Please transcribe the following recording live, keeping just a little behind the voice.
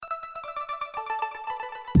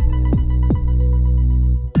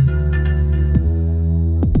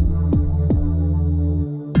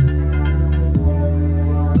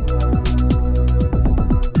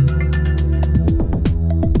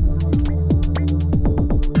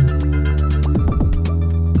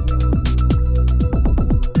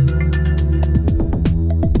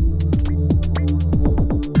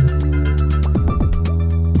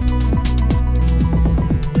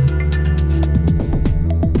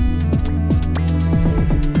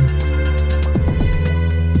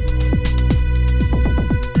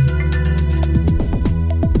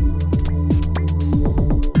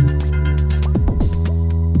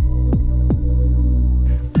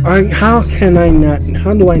How can I not?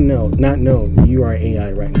 How do I not know you are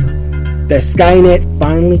AI right now? That Skynet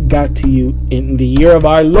finally got to you in the year of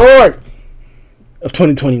our Lord of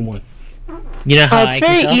 2021. You know how it's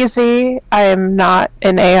very easy. I am not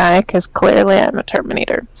an AI because clearly I'm a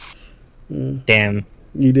Terminator. Damn.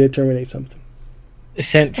 You did terminate something.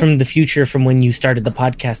 Sent from the future from when you started the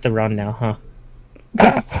podcast around now, huh?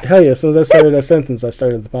 Hell yeah, as soon as I started that sentence, I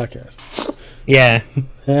started the podcast. Yeah.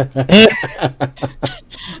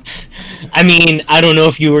 I mean, I don't know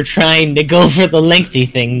if you were trying to go for the lengthy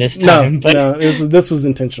thing this time. No, this was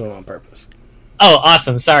intentional on purpose. Oh,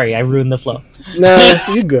 awesome. Sorry, I ruined the flow. Nah,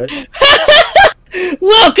 you good.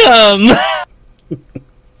 Welcome!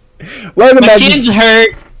 Welcome My back. shin's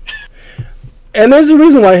hurt. And there's a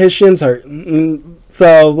reason why his shins hurt.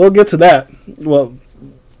 So we'll get to that. Well,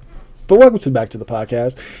 but welcome back to the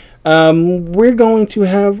podcast. We're going to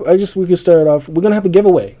have, we can start off, we're going to have a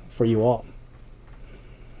giveaway for you all.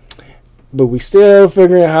 But we're still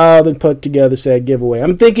figuring out how to put together said giveaway.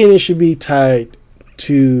 I'm thinking it should be tied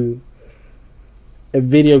to a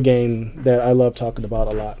video game that I love talking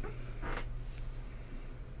about a lot.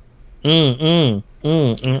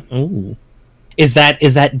 Is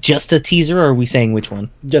that just a teaser, or are we saying which one?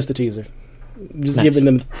 Just a teaser. Just nice.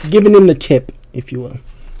 giving them the tip, if you will.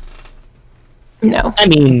 No. I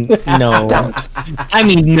mean, no. Don't. I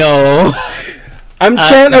mean, no.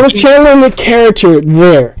 I was channeling the character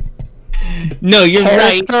there. No, you're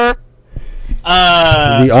right. Character.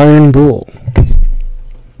 The Iron Bull.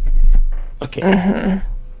 Okay.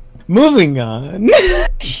 Mm-hmm. Moving on.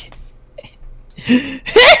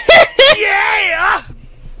 Yeah!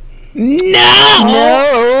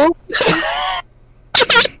 No!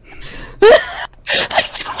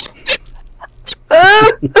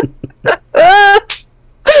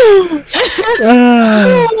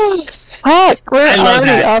 Fuck, we're I love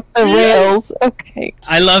already that. off the rails. Okay.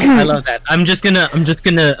 I love that. I'm just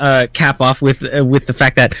gonna cap off with the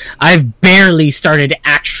fact that I've barely started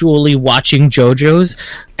actually watching JoJo's,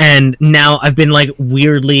 and now I've been like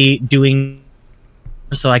weirdly doing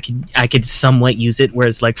so I could somewhat use it where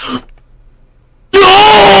it's like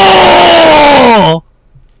no!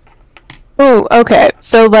 Ooh, okay.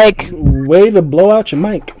 So like Way to blow out your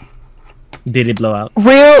mic. Did it blow out?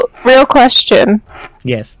 real question.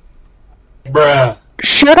 Yes. Bruh.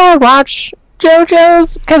 Should I watch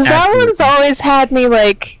JoJo's? Because that Absolutely. one's always had me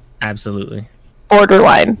like Absolutely.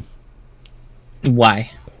 borderline. Why?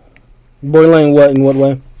 Borderline what in what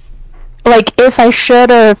way? Like if I should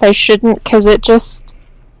or if I shouldn't, because it just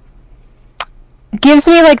gives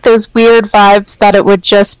me like those weird vibes that it would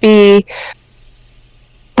just be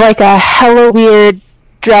like a hella weird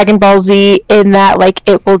Dragon Ball Z in that like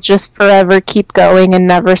it will just forever keep going and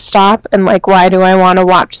never stop, and like why do I want to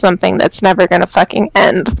watch something that's never gonna fucking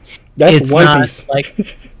end? That's It's One not Piece.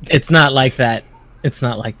 it's not like that. It's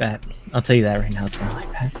not like that. I'll tell you that right now. It's not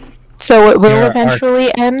like that. So it will There are eventually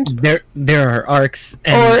arcs. end, There are arcs,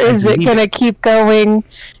 or is it believe gonna keep going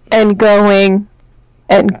and going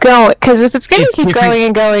and going? Because if it's gonna It's keep different- going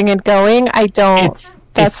and going and going, I don't.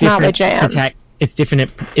 That's it's not my different jam. It's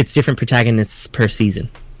different protagonists per season.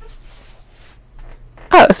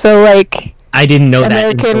 Oh, so like I didn't know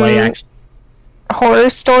that until I American actually. horror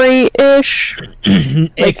story-ish,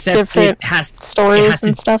 like Except different it has stories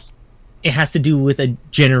and stuff. It has to do with a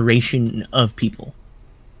generation of people.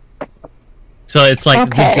 So it's like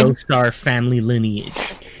Okay. the Joestar family lineage.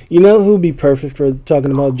 You know who'd be perfect for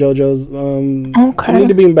talking about JoJo's? Okay. We need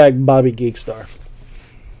to bring back Bobby Geekstar.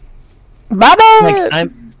 Baba! Like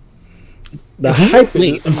I'm. The Who? hype.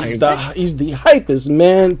 Wait, He's the hypest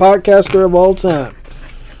man podcaster of all time,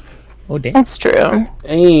 Oh damn. That's true.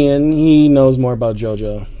 and he knows more about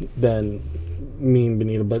JoJo than me and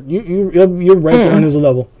Benita. But you're right on his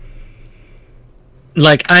level.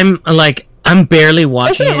 Like I'm barely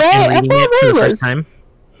watching Isn't it Ray- and I reading thought it for Ray the was- first time.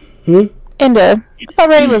 I thought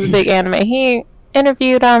Ray was a big anime. He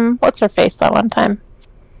interviewed what's her face that one time?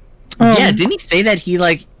 Yeah, didn't he say that he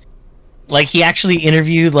like he actually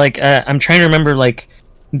interviewed I'm trying to remember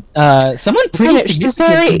someone pretty She's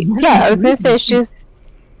significant. I was gonna say she's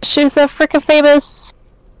a freaking famous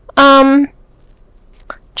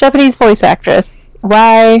Japanese voice actress.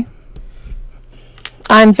 Why?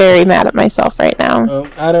 I'm very mad at myself right now.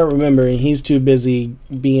 I don't remember, and he's too busy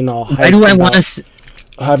being all hyped. Why do I about- want to?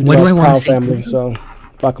 hyped What do about I wanna Proud say? Family, so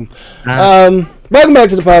fuck him. Uh, Welcome back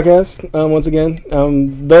to the podcast. Once again,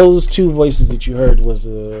 those two voices that you heard was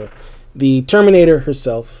the Terminator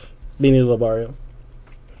herself, Benita Barrio,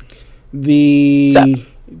 the Sup?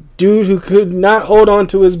 dude who could not hold on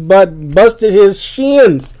to his butt, busted his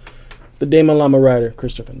shins, the Damon Lama rider,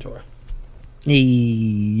 Christopher Ventura.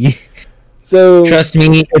 So Trust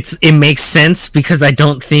me, it makes sense because I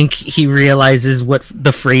don't think he realizes what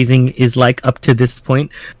the phrasing is like up to this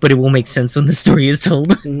point, but it will make sense when the story is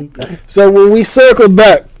told. So when we circle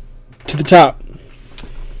back to the top,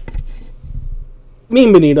 me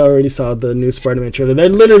and Benita already saw the new Spider-Man trailer. They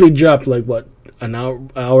literally dropped like what, an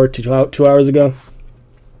hour to 2 hours ago.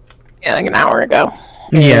 Yeah, like an hour ago.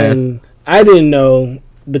 And I didn't know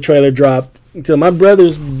the trailer dropped until my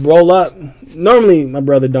brothers roll up. Normally, my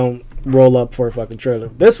brother don't roll up for a fucking trailer.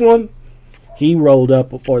 This one, he rolled up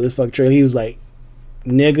before this fucking trailer. He was like,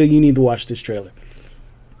 "Nigga, you need to watch this trailer."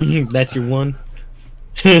 That's your one.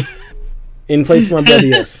 In place for my brother,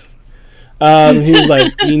 yes. He was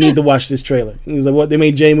like, "You need to watch this trailer." He was like, "What? They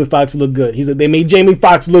made Jamie Foxx look good." He said, "They made Jamie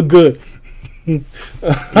Foxx look good."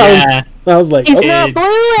 I was like, he's okay. not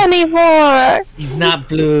blue anymore. He's not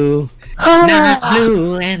blue. Not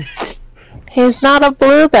blue. And He's not a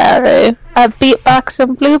blueberry. A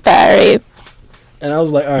beatboxing blueberry. And I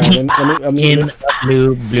was like, all right, in a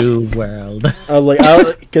blue world. I was like,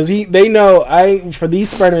 because they know for these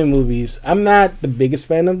Spider-Man movies, I'm not the biggest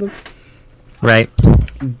fan of them, Right.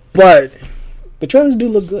 but the trailers do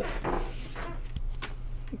look good.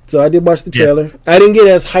 So I did watch the trailer. I didn't get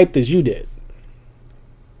as hyped as you did,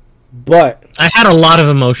 but I had a lot of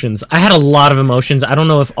emotions. I don't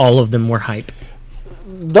know if all of them were hype.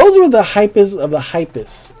 those were the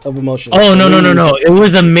hypest of emotions. Oh no. It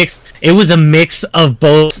was a mix. It was a mix of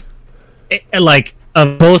both,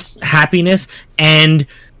 of both happiness and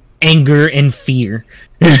anger and fear.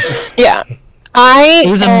 Yeah. It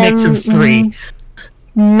was a mix of three.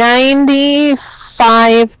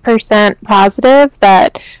 95% positive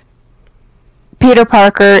that Peter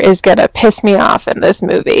Parker is gonna piss me off in this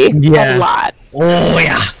movie a lot. Oh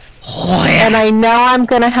yeah. And I know I'm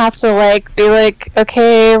gonna have to be like,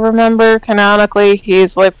 okay, remember canonically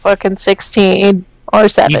he's like fucking 16 or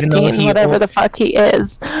 17, whatever the fuck he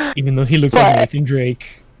is. Even though he looks like Nathan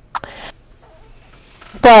Drake.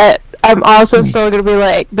 But I'm also still gonna be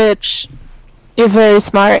like, bitch, you're very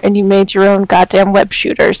smart and you made your own goddamn web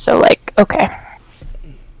shooter, so okay.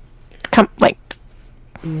 Come, I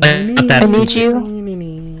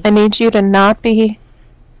need you to not be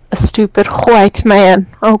a stupid white man,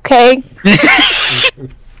 okay?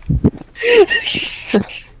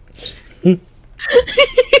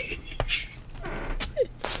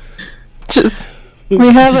 just we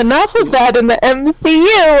have enough of that in the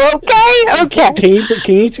MCU, okay? Can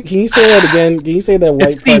you say that again? Can you say that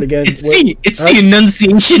white part again? It's the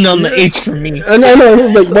enunciation on the H for me. No. It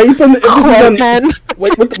was like, why are you putting the emphasis on? Why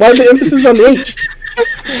the emphasis on the H?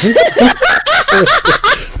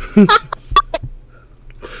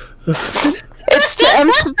 It's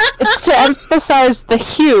to emphasize the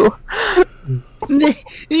hue.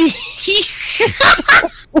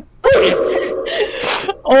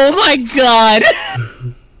 Oh my god.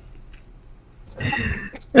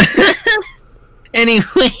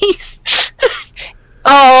 Anyways.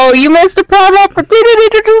 Oh, you missed a prime opportunity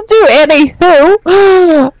to just do anywho.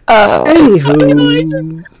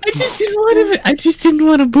 Anywho. I just didn't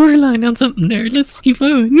want to borderline on something there. Let's keep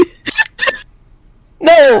on.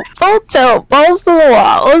 No, full tilt, balls to the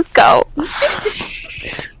wall. Let's go.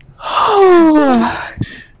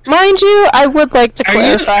 Mind you, I would like to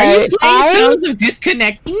clarify. Are you playing sounds of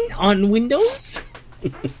disconnecting on Windows?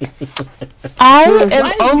 I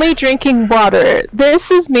am only drinking water. This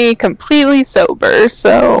is me completely sober,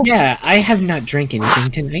 so yeah, I have not drank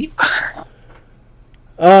anything tonight.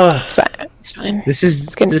 It's fine. It's fine. This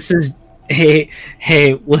is hey,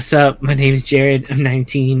 what's up? My name is Jared. I'm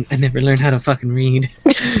 19. I never learned how to fucking read.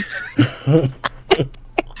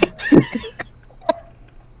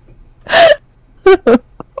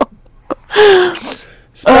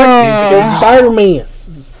 Spider-Man.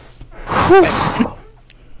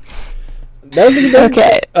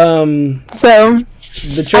 Okay. So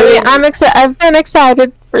the trailer. I've been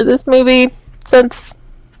excited for this movie since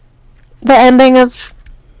the ending of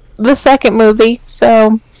the second movie.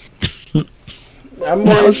 So that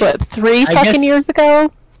was 3 fucking years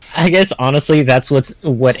ago. I guess honestly, that's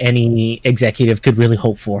what any executive could really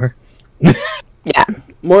hope for. Yeah.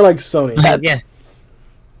 More like Sony.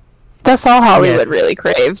 That's all Hollywood really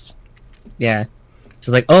craves. Yeah. It's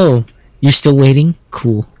like, oh, you're still waiting?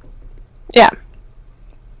 Cool. Yeah.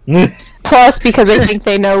 Plus, because I think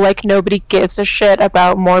they know, nobody gives a shit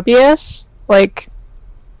about Morbius. They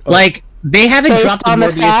haven't dropped on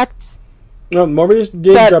Morbius. The fact no, Morbius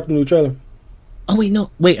did drop the new trailer. Oh, wait, no.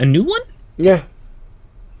 Wait, a new one? Yeah.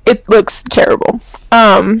 It looks terrible.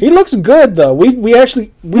 He looks good, though.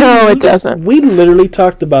 It doesn't. We literally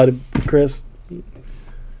talked about it, Chris.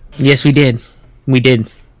 Yes, we did. We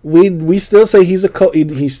did. we still say he's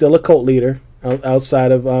still a cult leader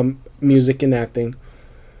outside of music and acting.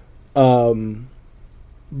 But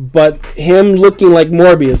him looking like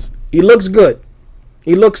Morbius, he looks good.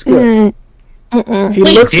 He looks good. He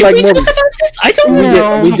looks like Morbius. I don't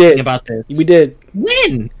know. We did about this. We did.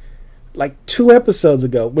 When? Like 2 episodes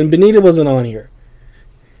ago, when Benita wasn't on here.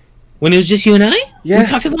 When it was just you and I? Yeah. We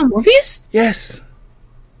talked about Morbius? Yes.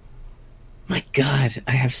 My God,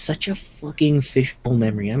 I have such a fucking fishbowl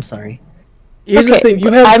memory. I'm sorry. Here's the thing: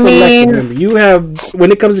 you have selective memory. You have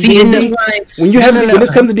when it comes to D&D. When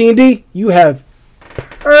it comes to D&D, you have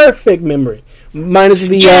perfect memory, minus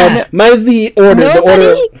the order.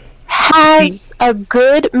 Nobody has a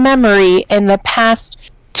good memory in the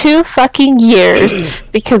past 2 fucking years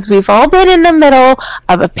because we've all been in the middle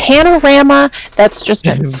of a panorama that's just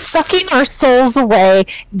been sucking our souls away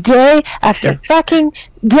day after fucking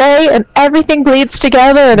day, and everything bleeds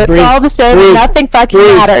together, and it's all the same, and nothing fucking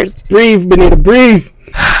matters. Breathe, Benita, breathe.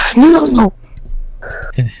 No.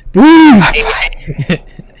 Breathe.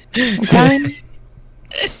 Okay.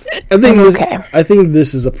 I think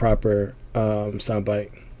this is a proper soundbite.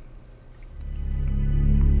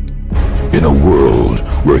 In a world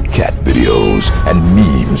where cat videos and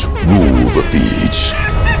memes rule the feeds.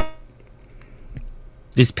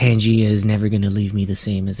 This Pangea is never going to leave me the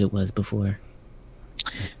same as it was before.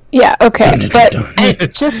 Yeah, okay, but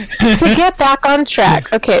just to get back on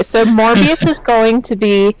track, okay, so Morbius is going to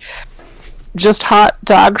be just hot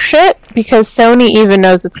dog shit, because Sony even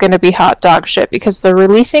knows it's going to be hot dog shit, because they're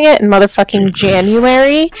releasing it in motherfucking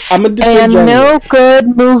January, and no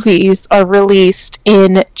good movies are released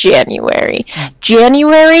in January.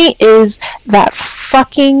 January is that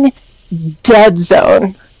fucking dead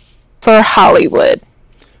zone for Hollywood.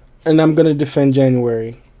 And I'm going to defend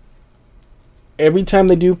January. Every time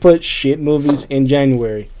they do put shit movies in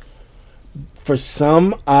January, for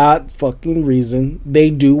some odd fucking reason, they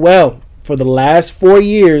do well. For the last 4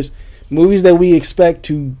 years, movies that we expect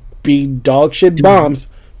to be dog shit bombs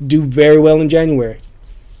do very well in January.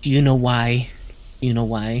 Do you know why?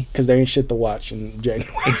 Because there ain't shit to watch in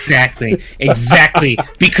January. Exactly.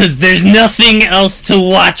 Because there's nothing else to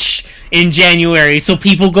watch in January, so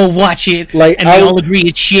people go watch it, and they all agree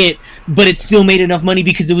it's shit, but it still made enough money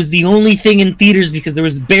because it was the only thing in theaters because there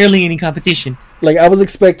was barely any competition. Like, I was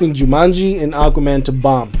expecting Jumanji and Aquaman to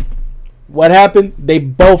bomb. What happened? They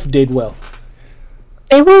both did well.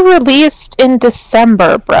 They were released in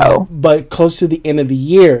December, bro. But close to the end of the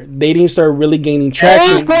year, they didn't start really gaining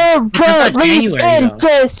traction. They were released in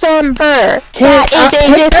December. Can I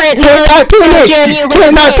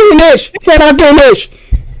finish?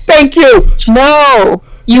 Thank you. No,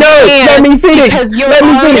 you can't. Let me finish. Because let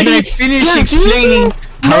me finish explaining.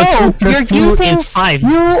 It's 5.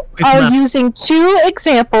 You are using 2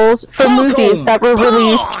 examples for movies that were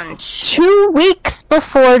released 2 weeks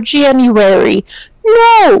before January.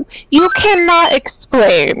 No, you cannot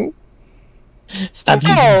explain. Stop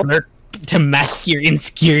using Bert to mask your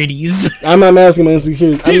insecurities. I'm not masking my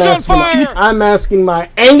insecurities. I'm masking my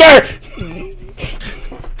anger.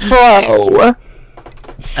 Bro.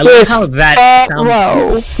 Sis. I like how that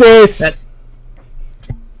sounds. Sis.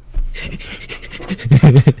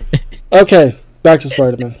 Okay, back to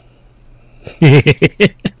Spider-Man.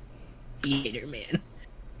 Spider-Man.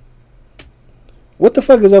 What the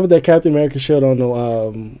fuck is up with that Captain America shirt on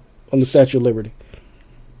the Statue of Liberty?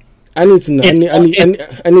 I need to know.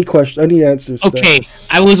 I need questions. I need answers. Okay,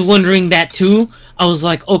 I was wondering that too. I was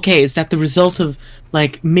like, okay, is that the result of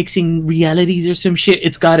like mixing realities or some shit?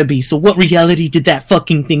 It's gotta be. So what reality did that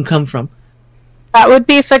fucking thing come from? That would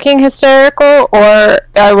be fucking hysterical, or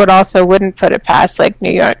I wouldn't put it past like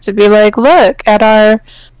New York to be like, look at our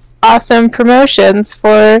awesome promotions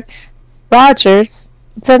for Rogers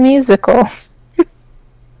the musical.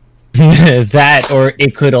 That, or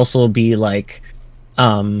it could also be like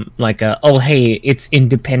oh hey, it's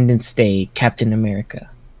Independence Day, Captain America.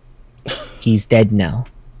 He's dead now.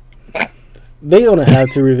 They don't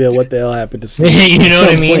have to reveal what the hell happened to Steve. You know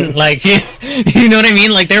what I mean? Like, you know what I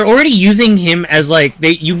mean? Like, they're already using him as like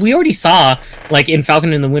we already saw like in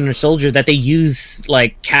Falcon and the Winter Soldier that they use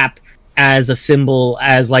like Cap as a symbol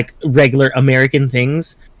as like regular American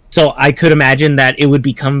things. So I could imagine that it would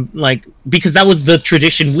become like, because that was the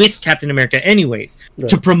tradition with Captain America anyways, right,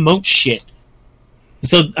 to promote shit.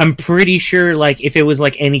 So I'm pretty sure like if it was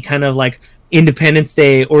like any kind of like Independence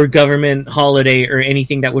Day or government holiday or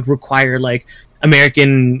anything that would require like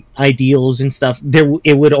American ideals and stuff,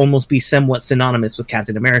 it would almost be somewhat synonymous with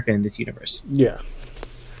Captain America in this universe. Yeah.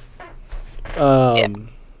 I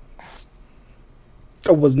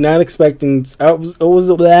was not expecting. I was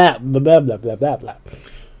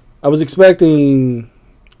expecting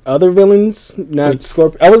other villains, not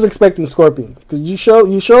Scorpion. I was expecting Scorpion because you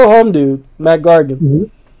show home dude Matt Gargan.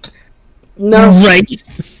 No, Right.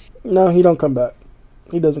 no, he don't come back.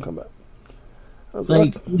 He doesn't come back. I was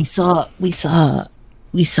Like we saw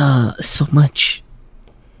so much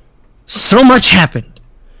happened.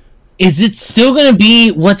 Is it still gonna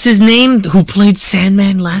be what's his name who played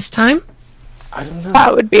Sandman last time? I don't know.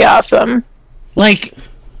 That would be awesome. Like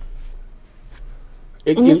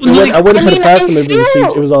I wouldn't put it past him if it was feel-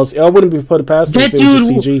 CG. It was all. I wouldn't be put it past him if that it was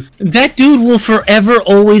dude, CG. that dude will forever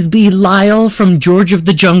always be Lyle from George of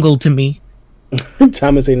the Jungle to me.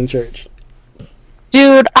 Thomas Hayden Church.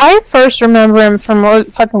 Dude, I first remember him from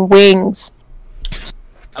fucking Wings.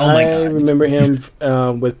 Oh my I god! remember him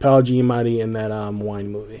with Paul Giamatti in that wine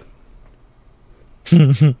movie.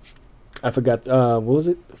 I forgot. What was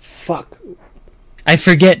it? Fuck. I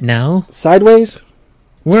forget now. Sideways.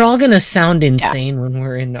 We're all gonna sound insane when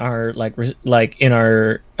we're in our in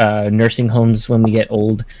our nursing homes when we get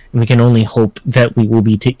old, and we can only hope that we will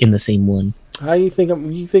be in the same one. How you think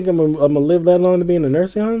I'm? You think I'm gonna live that long to be in a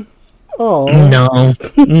nursing home? Oh No,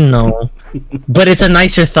 no. But it's a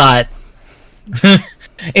nicer thought.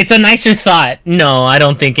 It's a nicer thought. No, I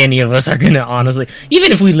don't think any of us are gonna honestly.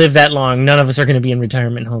 Even if we live that long, none of us are gonna be in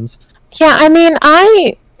retirement homes. Yeah, I mean,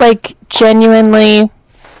 I genuinely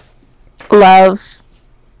love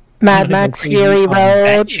Mad I'm gonna go Max crazy Fury on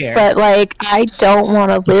that Road, chair. but I don't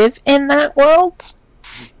want to live in that world.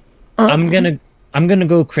 I'm gonna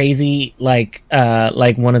go crazy like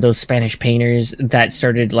one of those Spanish painters that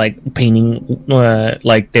started painting their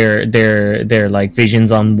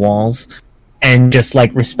visions on walls, and just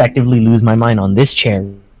respectively lose my mind on this chair.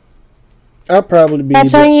 I'll probably be.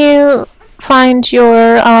 That's how you find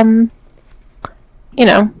your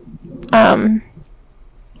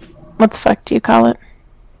what the fuck do you call it?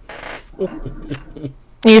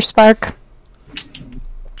 Your spark.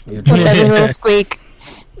 With every little squeak.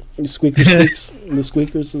 The squeaker squeaks. The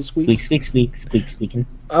squeakers and squeaks. Squeaking.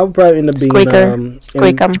 I'll probably end up being Squeaker.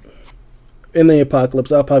 Squeak 'em. in the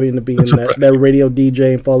apocalypse. I'll probably end up being that radio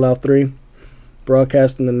DJ in Fallout 3,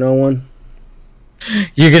 broadcasting to no one.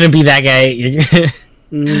 You're gonna be that guy.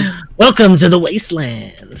 Welcome to the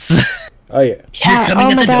Wastelands. Oh yeah, Yeah, coming oh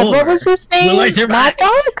in my the god, door. what was his name? Will I survive? Mad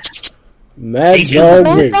Dog? Mad Stay Dog, tuned.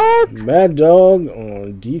 Mad Dog? Mad Dog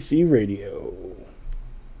on DC Radio.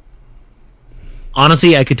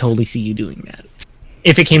 Honestly, I could totally see you doing that.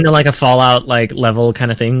 If it came to a Fallout level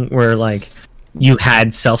kind of thing where you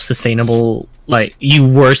had self-sustainable, you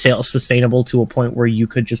were self-sustainable to a point where you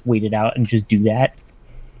could just wait it out and just do that.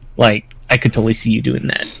 I could totally see you doing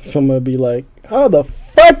that. Someone would be like, "How the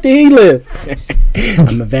fuck did he live?"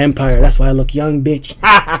 I'm a vampire. That's why I look young, bitch.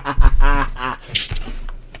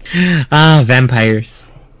 Ah,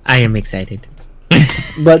 vampires. I am excited.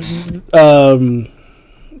 But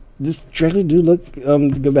this trailer do look. To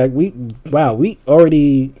go back, we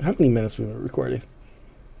already. How many minutes we were recording?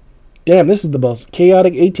 Damn, this is the most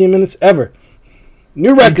chaotic 18 minutes ever.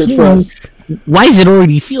 New record for us. Why does it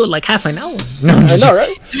already feel like half an hour? No, I know,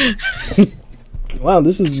 right? Wow,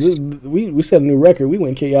 we set a new record. We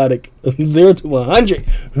went chaotic 0 to 100.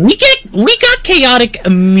 We got chaotic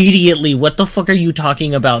immediately. What the fuck are you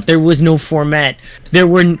talking about? There was no format. There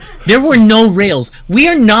were no rails. We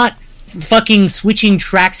are not fucking switching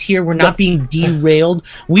tracks here. We're not being derailed.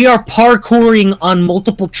 We are parkouring on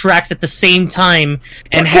multiple tracks at the same time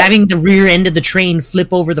and having the rear end of the train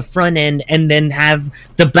flip over the front end and then have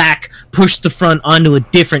the back push the front onto a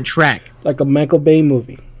different track. Like a Michael Bay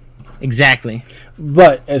movie. Exactly.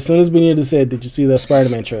 But as soon as Benita said, "Did you see that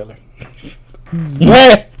Spider-Man trailer?"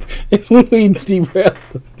 We derailed.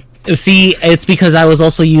 See, it's because I was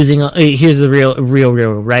also using. Here's the real,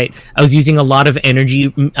 right? I was using a lot of energy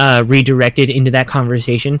redirected into that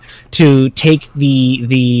conversation to take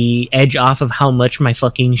the edge off of how much my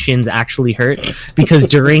fucking shins actually hurt. Because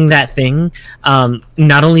during that thing,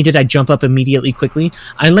 not only did I jump up immediately quickly,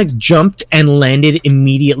 I jumped and landed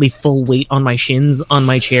immediately full weight on my shins on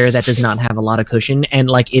my chair that does not have a lot of cushion,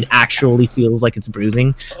 and it actually feels like it's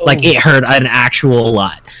bruising. It hurt an actual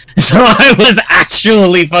lot. So I was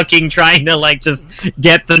actually fucking trying to just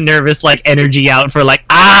get the nervous energy out for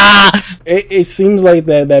It seems like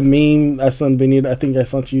that meme I sent Benita. I think I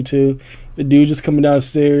sent you too. The dude just coming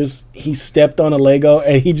downstairs. He stepped on a Lego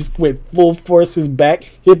and he just went full force. His back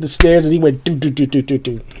hit the stairs and he went do do do do do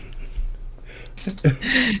do.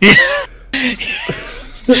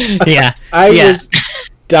 Yeah, I was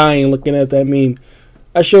dying looking at that meme.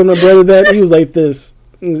 I showed my brother that. He was like this.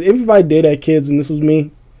 If I did have kids and this was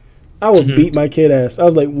me, I would beat my kid ass. I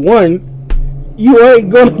was like, one, you ain't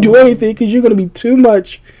gonna do anything because you're gonna be too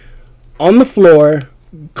much on the floor,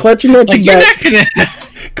 clutching at your back.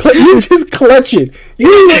 You just clutch it.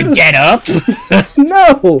 You Gonna get up.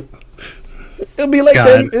 no. It'll be like God.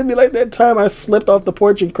 that. It'll be like that time I slipped off the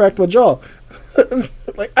porch and cracked my jaw.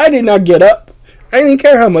 Like I did not get up. I didn't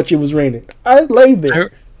care how much it was raining. I laid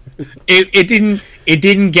there. It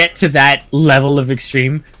didn't get to that level of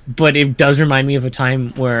extreme, but it does remind me of a time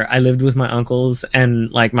where I lived with my uncles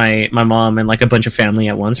and like my mom and like a bunch of family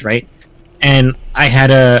at once, right? And I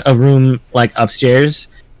had a room like upstairs,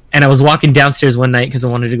 and I was walking downstairs one night because I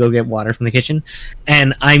wanted to go get water from the kitchen,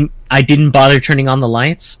 and I didn't bother turning on the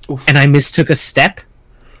lights, and I mistook a step,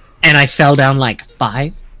 and I fell down like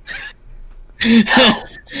 5.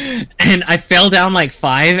 And I fell down like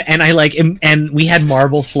 5, and I like and we had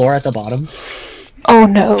marble floor at the bottom. Oh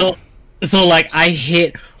no. So like I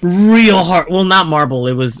hit real hard. Well, not marble.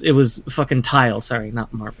 It was fucking tile. Sorry,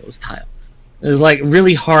 not marble. It was tile. It was like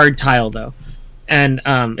really hard tile though, and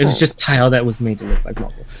it was just tile that was made to look like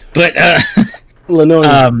marble. But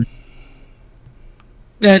Linoleum.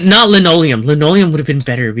 not linoleum. Linoleum would have been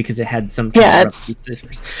better because it had some kind of rough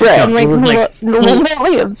scissors. Right, No, and like, it was like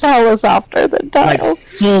linoleum's hella softer than like tile.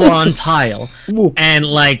 full on tile, and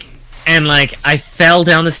like I fell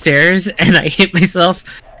down the stairs and I hit myself,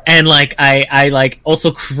 and like I like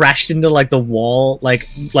also crashed into like the wall like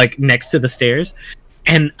next to the stairs,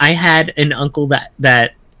 and I had an uncle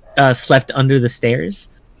that slept under the stairs,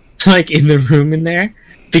 like in the room in there,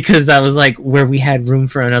 because that was like where we had room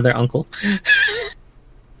for another uncle.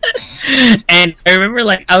 And I remember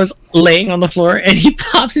like I was laying on the floor and he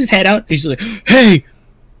pops his head out. He's just like, "Hey,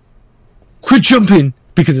 quit jumping!"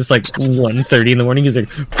 Because it's like 1:30 in the morning. He's like,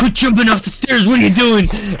 "Quit jumping off the stairs! What are you doing?"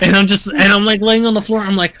 And I'm like laying on the floor.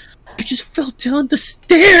 I'm like, "I just fell down the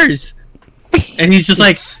stairs." And he's just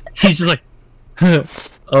like,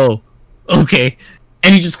 "Oh, okay."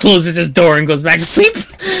 And he just closes his door and goes back to sleep. The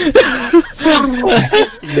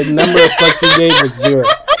number of fucks he gave was 0.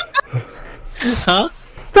 Huh?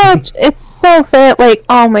 It's so fair. Like,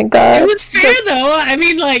 oh my god. It was fair though. I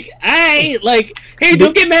mean, like, hey,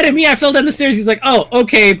 don't get mad at me. I fell down the stairs. He's like, "Oh,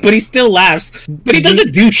 okay," but he still laughs. But he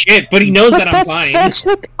doesn't do shit. But he knows that I'm fine.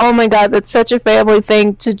 Oh my god, that's such a family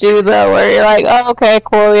thing to do though, where you're like, "Oh, okay,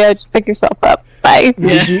 cool, yeah, just pick yourself up, bye."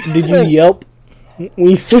 Yeah. Did you yelp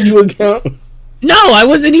when you was down? No, I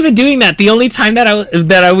wasn't even doing that. The only time that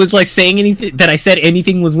I was like saying anything, that I said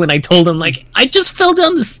anything, was when I told him like I just fell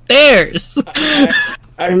down the stairs.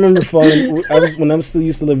 I remember falling. When I still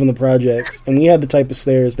used to live in the projects, and we had the type of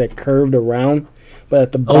stairs that curved around, but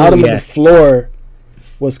at the bottom of the floor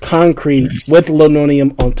was concrete with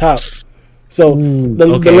linoleum on top. So the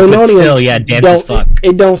linoleum, still, yeah, damp as fuck.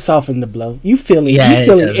 It don't soften the blow. You feeling? Yeah, you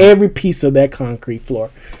feeling every piece of that concrete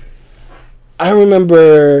floor. I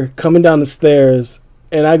remember coming down the stairs,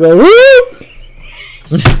 and I go, "Woo!"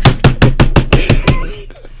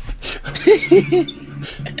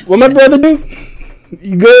 What my brother do?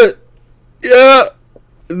 You good? Yeah.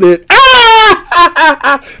 And then,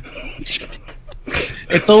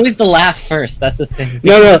 It's always the laugh first. That's the thing.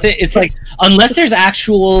 No. It's like, unless there's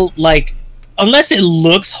actual, like, unless it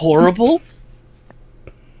looks horrible,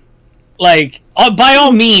 like, by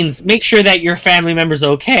all means, make sure that your family member's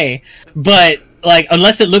okay. But, like,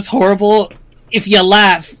 unless it looks horrible, if you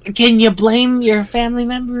laugh, can you blame your family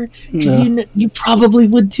member? Because you probably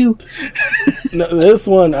would too. No, this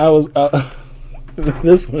one I was.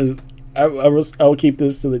 This was. I will keep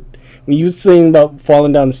this to the. When you were saying about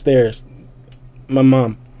falling down the stairs, my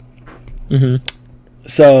mom. Mm-hmm.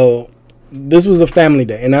 So this was a family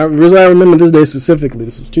day, and the reason I remember this day specifically,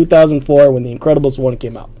 this was 2004 when The Incredibles 1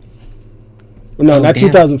 came out. No, not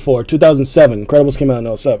 2004, 2007. Incredibles came out in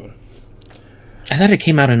 2007. I thought it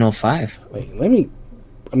came out in 2005. Wait,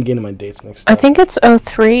 I'm getting my dates mixed up. I think it's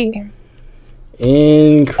 2003.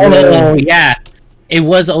 Incredible. Oh, yeah. It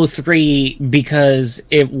was 2003 because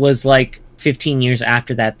it was like 15 years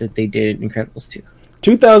after that they did Incredibles 2.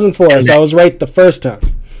 2004, so I was right the first time.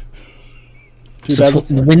 So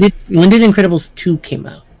when did Incredibles 2 came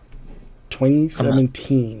out?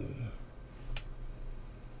 2017.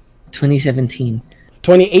 2017.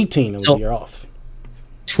 2018, I was a year off.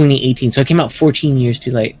 2018, so it came out 14 years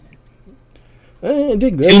too late. It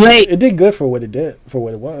did good. Too late. It did good for what it did, for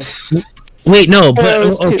what it was. Wait, no, but It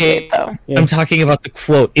was too okay. late, though. Yeah. I'm talking about the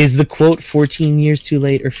quote. Is the quote 14 years too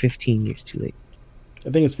late or 15 years too late? I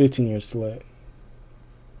think it's 15 years too late.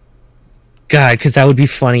 God, because that would be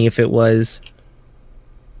funny if it was.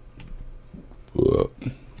 Oh,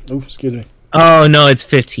 excuse me. Oh no, it's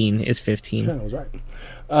 15. It's 15. Yeah, I was right.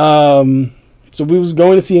 So we was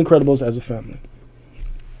going to see Incredibles as a family.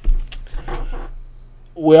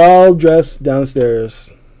 We all dressed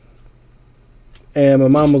downstairs, and my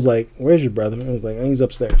mom was like, "Where's your brother?" I was like, "He's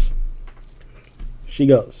upstairs." She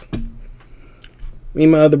goes, me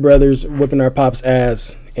and my other brothers whipping our pop's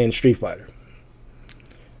ass in Street Fighter.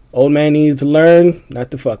 Old man needed to learn not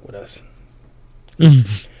to fuck with us.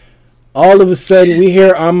 All of a sudden, we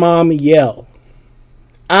hear our mom yell.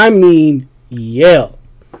 I mean, yell.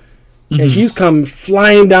 And she's coming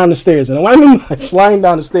flying down the stairs. And when I mean by flying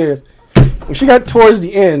down the stairs, when she got towards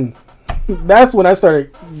the end, that's when I started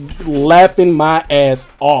laughing my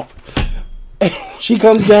ass off. And she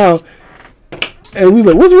comes down, and we was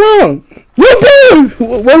like, what's wrong? What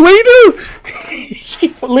do you do?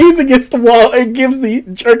 She leans against the wall and gives the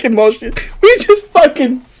jerking motion. We just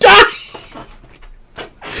fucking die.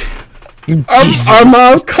 Our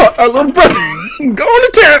mom caught our little brother going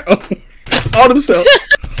to town on himself.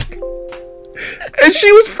 And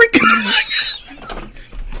she was freaking.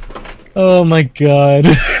 Oh my god.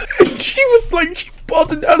 She was like, she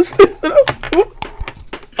bolted down the stairs. And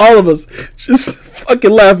all of us just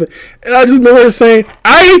fucking laughing. And I just remember her saying,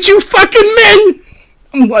 I ain't you fucking men.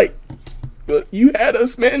 I'm like, but you had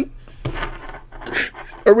us, men.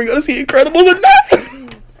 Are we going to see Incredibles or not?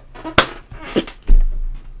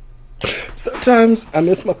 Sometimes I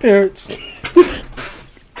miss my parents.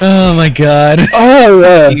 Oh my god. Oh,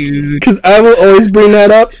 yeah. Dude. Because I will always bring that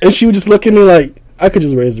up, and she would just look at me like, I could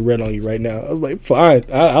just raise the rent on you right now. I was like, fine.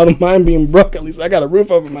 I don't mind being broke. At least I got a roof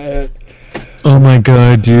over my head. Oh my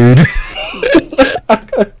god, dude.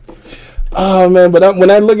 Oh, man. But when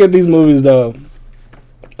I look at these movies, though,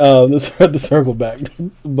 the circle back.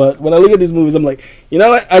 But when I look at these movies, I'm like, you know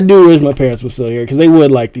what? I do wish my parents were still here, because they would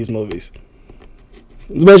like these movies.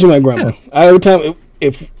 Especially my grandma. Every time,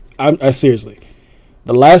 I seriously,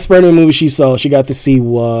 the last Spider-Man movie she saw, she got to see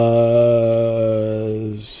was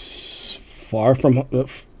Far From Home. What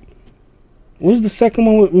was the second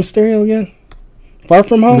one with Mysterio again? Far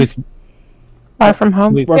From Home? Far From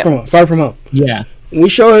Home? Far From Home. Yeah. We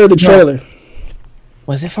showed her the trailer.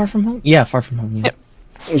 Was it Far From Home? Yeah, Far From Home. Yeah.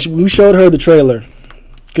 We showed her the trailer.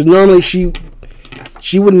 Because normally she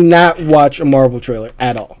would not watch a Marvel trailer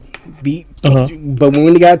at all. But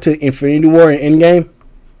when we got to Infinity War and Endgame,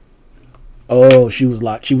 oh, she was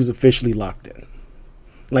locked. She was officially locked in.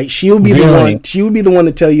 Like, she'll be the one. She would be the one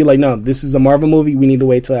to tell you, like, no, this is a Marvel movie. We need to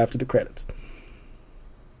wait till after the credits.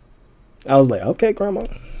 I was like, okay, Grandma.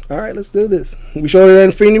 All right, let's do this. We showed her the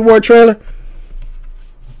Infinity War trailer.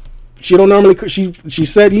 She don't normally. She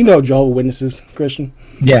said, you know, Jehovah's Witnesses, Christian.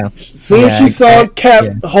 Yeah. As soon as she saw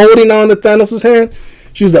Cap holding on to Thanos' hand,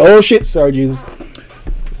 she was like, oh shit, sorry Jesus.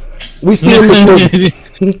 We see him this movie.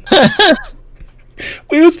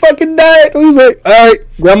 We was fucking dying. We was like, all right,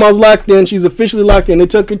 Grandma's locked in. She's officially locked in. It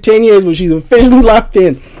took her 10 years, but she's officially locked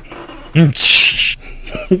in.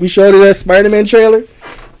 We showed her that Spider-Man trailer,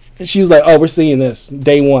 and she was like, oh, we're seeing this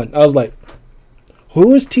day one. I was like,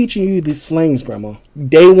 who is teaching you these slangs, Grandma?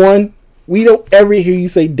 Day one? We don't ever hear you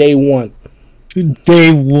say day one.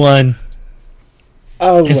 Day one.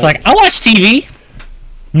 It's like, I watch TV.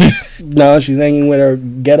 No, she's hanging with her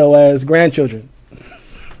ghetto ass grandchildren.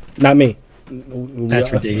 Not me. That's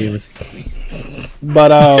ridiculous.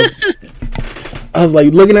 But I was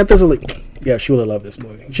like, looking at this, I was like, yeah, she would have loved this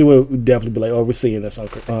movie. She would definitely be like, oh, we're seeing this.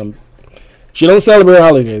 She don't celebrate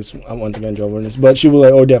holidays, once again, Joe Ernest, but she was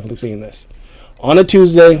like, oh, definitely seeing this on a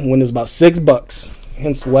Tuesday when it's about $6.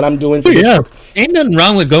 Hence what I'm doing for this. Yeah, ain't nothing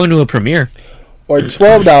wrong with going to a premiere. Or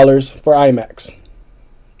 $12 for IMAX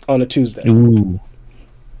on a Tuesday. Ooh.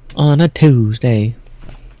 On a Tuesday.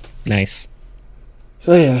 Nice.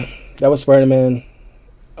 So yeah, that was Spider-Man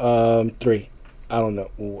 3. I don't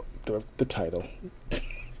know what the title.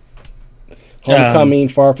 Homecoming,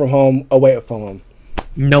 Far From Home, Away From Home.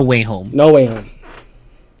 No Way Home. No Way Home.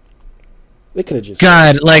 They could have just...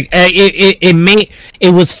 God, like,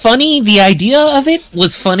 it was funny. The idea of it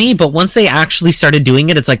was funny, but once they actually started doing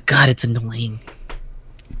it, it's like, God, it's annoying.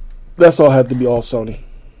 That's all had to be all Sony.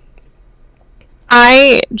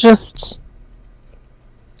 I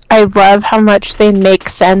love how much they make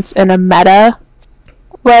sense in a meta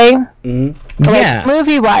way. Mm-hmm. Like, yeah.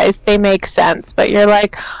 Movie-wise, they make sense, but you're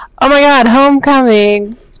like, oh my god,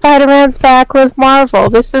 Homecoming, Spider-Man's back with Marvel,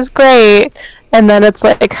 this is great. And then it's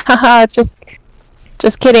like, haha, just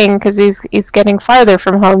kidding, because he's getting farther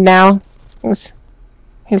from home now. He's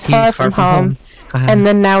far from home. And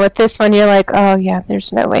then now with this one, you're like, oh yeah,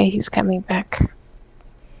 there's no way he's coming back.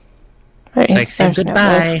 It's like, say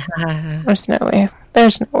goodbye. There's no way.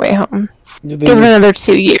 There's no way home. Give it another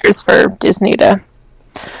 2 years for Disney to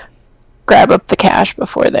grab up the cash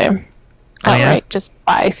before they outright just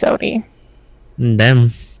buy Sony.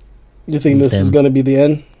 Them. You think this is going to be the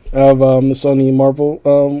end of the Sony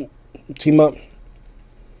Marvel team up?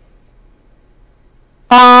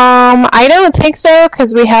 I don't think so,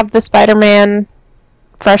 because we have the Spider-Man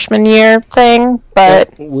freshman year thing,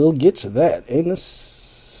 but we'll get to that in a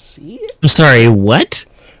I'm sorry, what?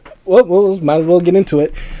 Well, might as well get into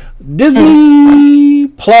it. Disney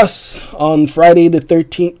Plus on Friday the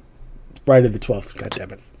 13th. Friday the 12th, god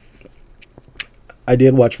damn it. I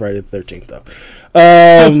did watch Friday the 13th, though.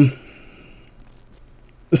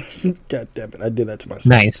 God damn it, I did that to myself.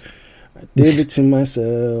 Nice. I did it to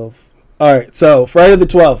myself. Alright, so Friday the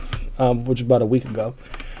 12th, which was about a week ago,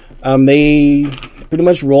 they pretty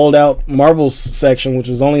much rolled out Marvel's section, which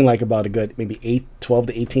was only like about a good maybe 12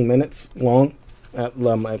 to 18 minutes long at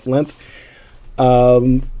length.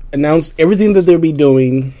 Announced everything that they'll be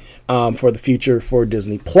doing for the future for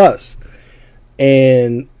Disney Plus.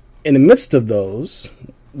 And in the midst of those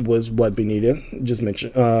was what Benita just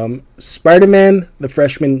mentioned, Spider-Man the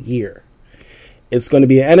Freshman Year. It's going to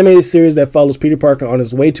be an animated series that follows Peter Parker on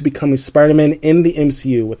his way to becoming Spider-Man in the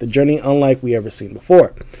MCU with a journey unlike we ever seen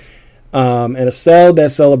before. And a cell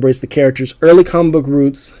that celebrates the character's early comic book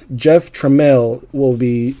roots. Jeff Tramiel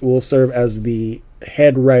will serve as the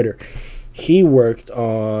head writer. He worked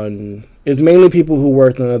on... It's mainly people who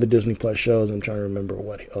worked on other Disney Plus shows. I'm trying to remember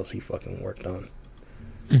what else he fucking worked on.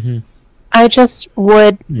 Mm-hmm. I just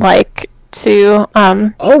would like to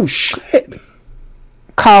oh shit!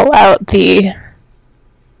 Call out the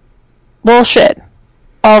bullshit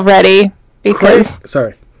already because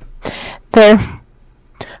sorry, they're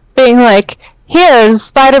being like, here's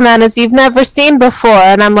Spider-Man as you've never seen before,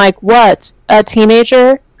 and I'm like, what? A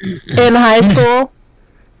teenager in high school?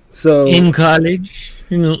 So in college?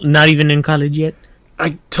 Not even in college yet?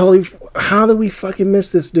 I totally... How did we fucking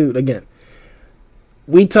miss this dude again?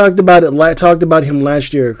 We talked about him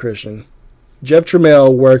last year, Christian. Jeff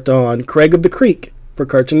Tramiel worked on Craig of the Creek for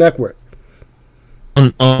Cartoon Network.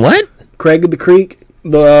 On what? Craig of the Creek,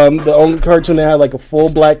 the only cartoon that had like a full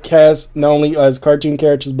black cast, not only as cartoon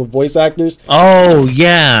characters but voice actors. Oh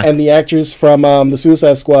yeah, and the actress from the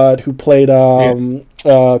Suicide Squad who played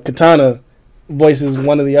Katana voices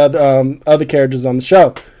one of the other characters on the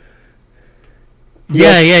show.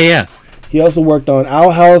 Yeah. He also worked on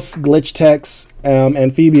Owl House, Glitch Tex,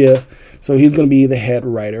 Amphibia, so he's going to be the head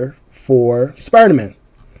writer for Spider-Man.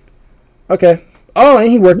 Okay. Oh, and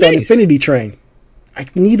he worked on Infinity Train. I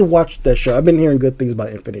need to watch that show. I've been hearing good things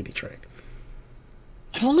about Infinity Train.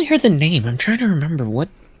 I've only heard the name. I'm trying to remember what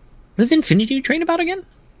is Infinity Train about again?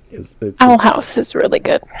 Owl House is really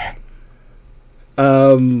good. If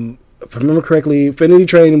I remember correctly, Infinity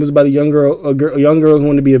Train was about a young girl who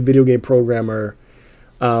wanted to be a video game programmer.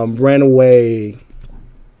 Ran away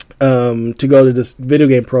to go to this video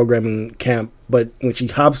game programming camp, but when she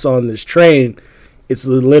hops on this train, it's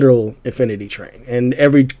the literal Infinity Train, and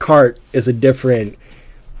every cart is a different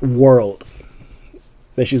world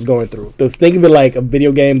that she's going through. So think of it like a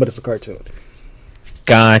video game, but it's a cartoon.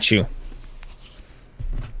 Got you.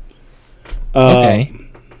 Okay.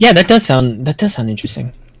 Yeah, that does sound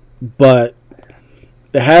interesting. But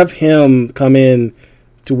to have him come in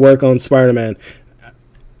to work on Spider-Man,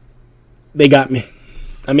 they got me.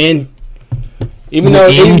 I'm in. I'm. gonna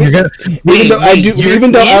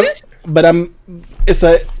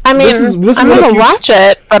watch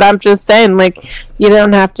it, but I'm just saying, like, you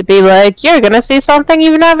don't have to be like, you're gonna see something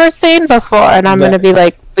you've never seen before, and I'm gonna be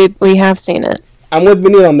like, we have seen it. I'm with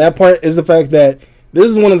Benita on that part. Is the fact that this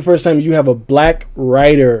is one of the first times you have a black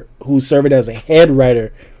writer who's serving as a head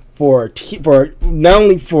writer for not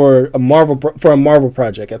only for a Marvel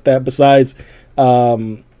project at that. Besides,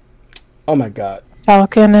 oh my god,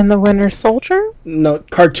 Falcon and the Winter Soldier. No,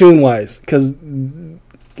 cartoon wise, because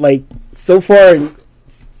like so far,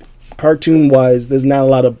 cartoon wise, there's not a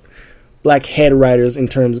lot of black head writers in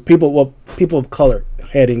terms of people of color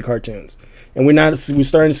heading cartoons, and we're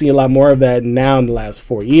starting to see a lot more of that now in the last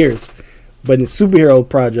 4 years. But in superhero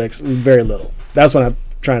projects, it's very little. That's what I'm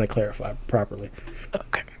trying to clarify properly.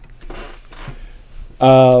 Okay.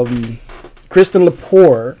 Kristen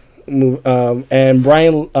Lepore and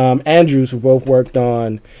Brian Andrews, who both worked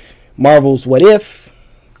on Marvel's What If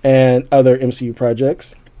and other MCU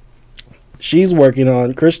projects. Kristen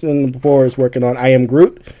Lepore is working on I Am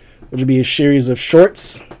Groot, which will be a series of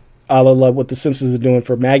shorts, a la what The Simpsons are doing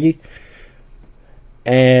for Maggie.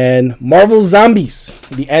 And Marvel Zombies,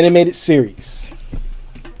 the animated series,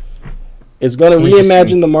 is going to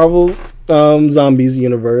reimagine the Marvel Zombies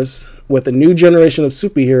universe with a new generation of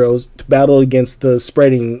superheroes to battle against the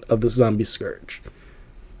spreading of the zombie scourge.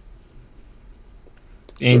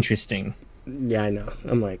 Interesting. Yeah, I know.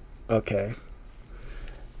 I'm like, okay.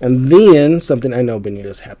 And then, something I know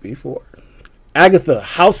Benita's happy for. Agatha,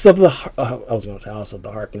 House of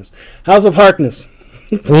Harkness.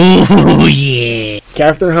 Oh, yeah.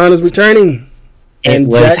 Catherine Hahn is returning. It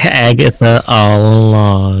was Agatha all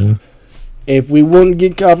along. If I didn't want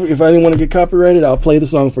to get copyrighted, I'll play the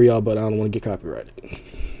song for y'all, but I don't want to get copyrighted.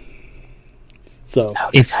 So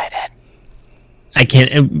excited. I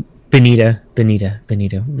can't. Benita,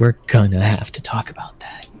 we're gonna have to talk about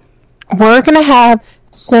that. We're gonna have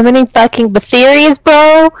so many fucking theories,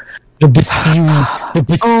 bro. The Bethesda.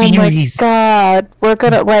 Oh my god. We're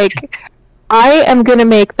gonna, I am gonna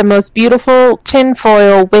make the most beautiful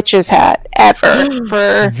tinfoil witch's hat ever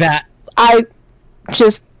for that. I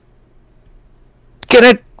just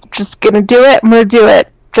gonna do it. I'm gonna do it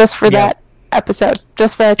just for that episode,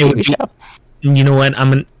 just for that TV show. You know what?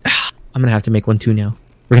 I'm gonna have to make one too now.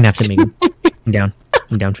 We're gonna have to make them.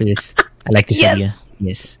 I'm down for this. I like this idea.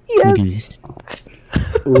 Yes. We do this.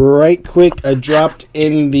 Right quick, I dropped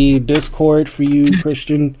in the Discord for you,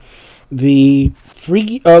 Christian, the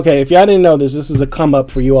free... Okay, if y'all didn't know this is a come up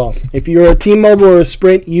for you all. If you're a T-Mobile or a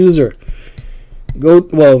Sprint user,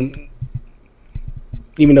 even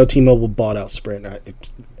though T-Mobile bought out Sprint,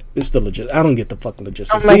 it's still legit. I don't get the fucking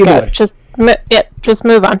logistics. Oh my god, just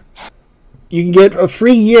move on. You can get a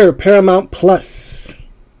free year of Paramount Plus.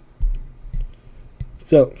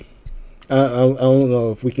 So, I don't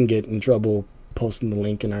know if we can get in trouble posting the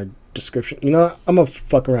link in our description. You know, I'm going to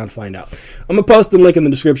fuck around and find out. I'm going to post the link in the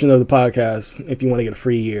description of the podcast if you want to get a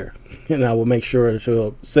free year. And I will make sure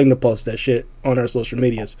to signal post that shit on our social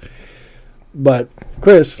medias. But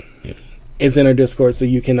Chris is in our Discord, so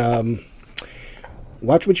you can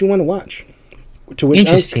watch what you want to watch. To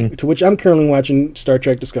which I'm currently watching Star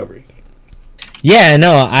Trek Discovery. Yeah,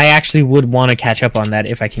 no, I actually would want to catch up on that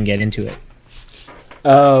if I can get into it.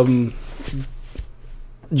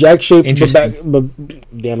 Jack Schaefer,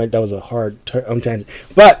 but damn it, that was a hard tangent.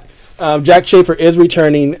 But Jack Schaefer is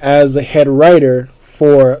returning as a head writer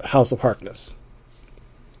for House of Harkness.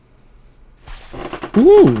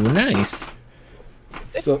 Ooh, nice.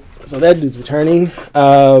 So that dude's returning.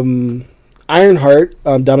 Ironheart,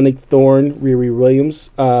 Dominic Thorne, Riri Williams,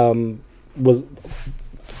 was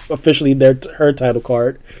officially her title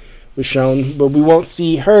card was shown, but we won't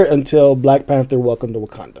see her until Black Panther: Welcome to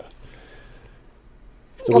Wakanda.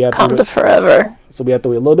 So Wakanda forever. So we have to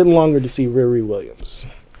wait a little bit longer to see Riri Williams.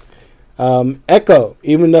 Echo,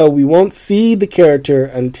 even though we won't see the character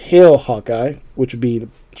until Hawkeye, which would be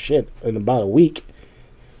in about a week.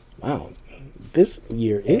 Wow, this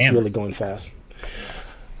year is really going fast.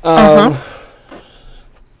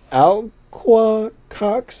 Alqua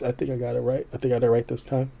Cox, I think I got it right. I think I got it right this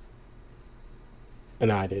time.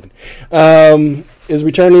 And I didn't. Is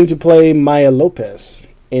returning to play Maya Lopez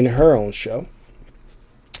in her own show.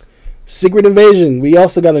 Secret Invasion. We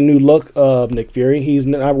also got a new look of Nick Fury. He's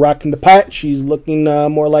not rocking the patch. He's looking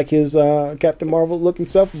more like his Captain Marvel looking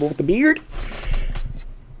self, but with the beard.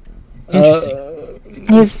 Interesting.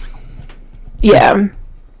 It's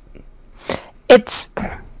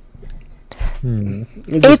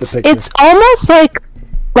almost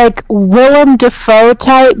like Willem Dafoe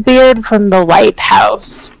type beard from The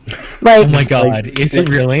Lighthouse. Oh my god, is it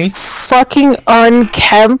really? Fucking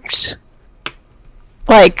unkempt,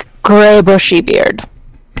 gray bushy beard.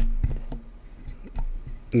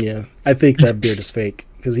 Yeah, I think that beard is fake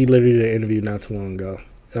because he literally did an interview not too long ago,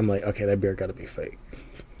 and I'm like, okay, that beard got to be fake.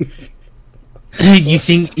 You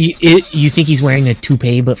think he's wearing a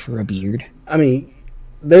toupee but for a beard? I mean,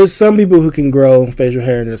 there's some people who can grow facial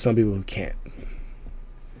hair, and there's some people who can't.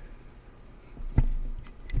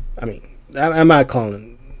 I mean, I'm not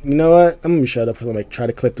calling. You know what? I'm gonna shut up for try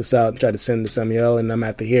to clip this out and try to send to Samuel, and I'm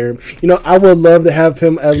at to hear him. You know, I would love to have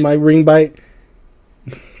him as my ring bite.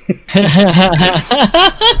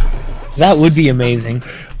 That would be amazing.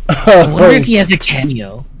 I wonder if he has a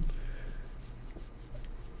cameo.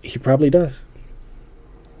 He probably does.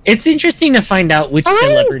 It's interesting to find out which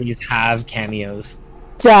celebrities have cameos.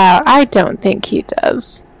 I don't think he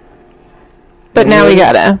does. But now we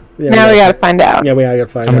gotta. We gotta find out. Yeah, we gotta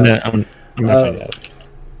find out. I'm gonna find out.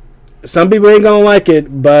 Some people ain't gonna like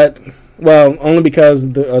it, but only because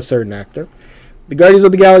a certain actor. The Guardians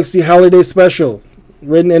of the Galaxy Holiday Special,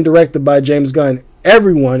 written and directed by James Gunn.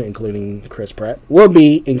 Everyone, including Chris Pratt, will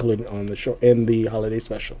be included on the show in the holiday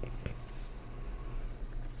special.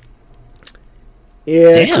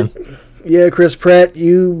 Yeah, damn. Yeah, Chris Pratt,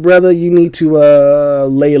 you need to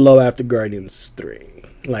lay low after Guardians 3.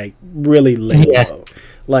 Really lay low.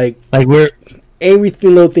 We're every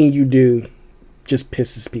little thing you do just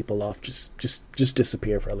pisses people off. Just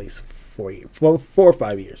disappear for at least 4 or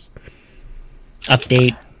 5 years.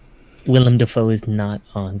 Update: Willem Dafoe is not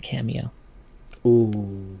on Cameo.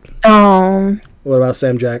 Ooh. Oh. What about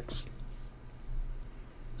Sam Jackson?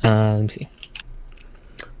 Let me see.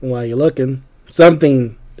 While you're looking,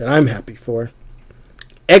 something that I'm happy for.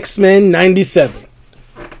 X-Men 97.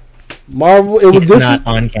 Marvel. It was He's this. not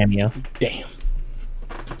on Cameo. Damn.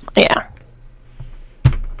 Yeah.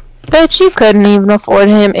 Bet you couldn't even afford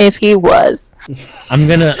him if he was. I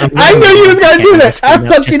knew you was gonna do that. I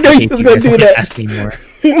fucking knew you was gonna do that. Ask me more.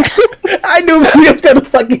 I knew he was gonna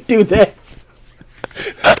fucking do that.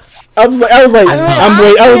 I was like,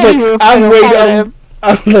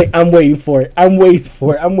 I'm waiting for it. I'm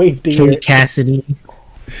waiting to hear Joey it. Cassidy.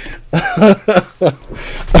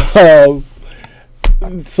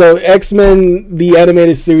 So X-Men, the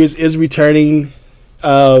animated series, is returning.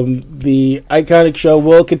 The iconic show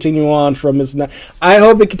will continue on from its. I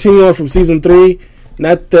hope it continue on from season 3.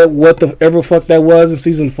 Not that what the ever fuck that was in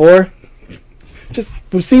season 4. Just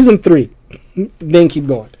from season 3, then keep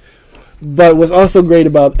going. But what's also great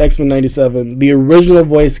about X-Men 97, the original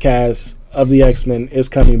voice cast of the X-Men is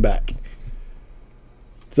coming back.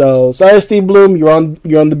 So sorry, Steve Bloom, you're on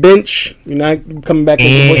the bench. You're not coming back as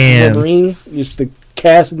the voice of Wolverine. Just the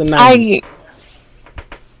cast of the 90s.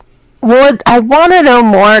 I want to know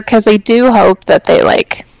more because I do hope that they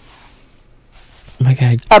like Oh my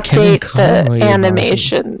god! update the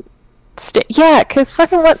animation. Yeah, because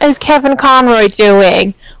fucking what is Kevin Conroy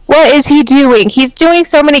doing? What is he doing? He's doing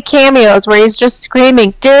so many cameos where he's just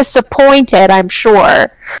screaming disappointed. I'm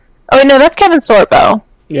sure. Oh no, that's Kevin Sorbo.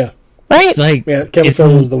 Yeah. Right? It's like Kevin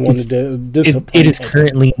Sorbo was the one that did disappointed. It is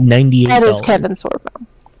currently $98. That is Kevin Sorbo.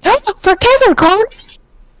 For Kevin Conroy?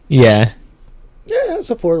 Yeah. Yeah, it's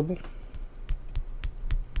affordable.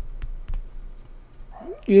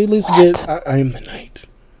 You at least get I Am the Night.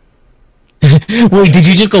 Wait, did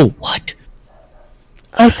you just go what?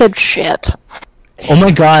 I said shit. Oh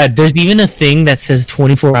my god! There's even a thing that says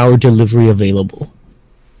 24-hour delivery available.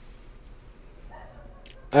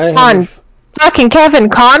 On fucking Kevin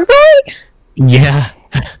Conroy? Yeah.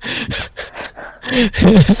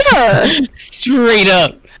 Sir. Straight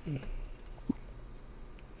up.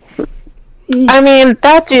 I mean,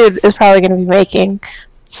 that dude is probably going to be making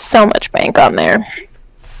so much bank on there.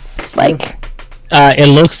 Like, it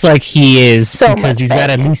looks like he is so because he's got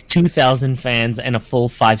at least 2,000 fans and a full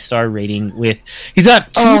 5-star rating. He's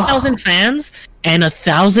got 2,000 fans and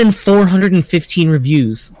 1,415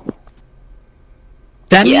 reviews.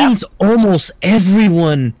 That means almost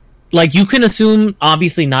everyone. Like, you can assume,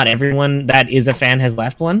 obviously, not everyone that is a fan has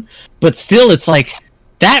left one, but still, it's like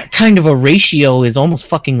that kind of a ratio is almost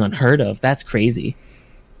fucking unheard of. That's crazy.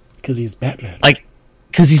 Because he's Batman. Like,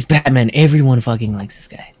 because he's Batman, everyone fucking likes this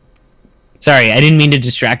guy. Sorry, I didn't mean to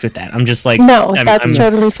distract with that. I'm just like... No, that's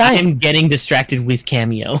totally fine. I'm getting distracted with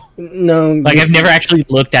Cameo. No. Like, I've never actually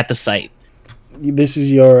looked at the site. This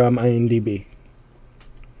is your IMDb.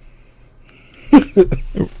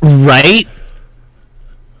 Right?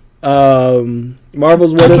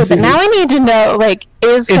 Marvel's What If but now I need to know, like,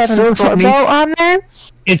 is Kevin Sorbo on there?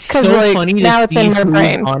 It's so like, funny now to it's see in my who's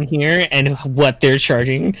brain. on here and what they're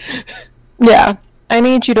charging. Yeah. I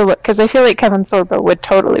need you to look, because I feel like Kevin Sorbo would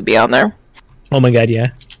totally be on there. Oh my god,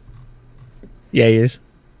 yeah. Yeah, he is.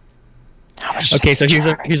 How much Okay, does so he here's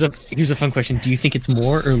charge? a fun question. Do you think it's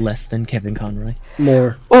more or less than Kevin Conroy?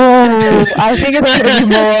 More. Oh, I think it's going to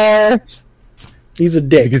be more. He's a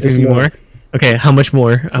dick. Because there's more? Okay, how much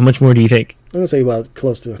more? How much more do you think? I'm going to say about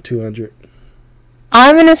close to 200.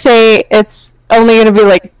 I'm going to say it's only going to be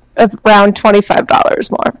like around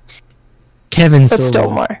 $25 more. Kevin But still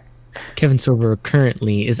Sorbo. more. Kevin Sorbo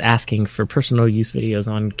currently is asking for personal use videos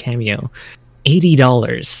on Cameo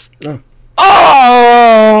 $80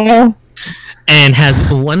 Oh! and has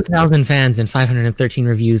 1,000 fans and 513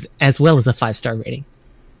 reviews as well as a 5-star rating.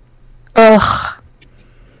 Ugh.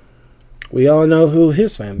 We all know who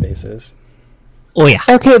his fan base is. Oh yeah.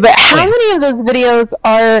 Okay, but how many of those videos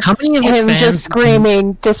are How many of his him fans just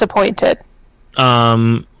screaming disappointed? Is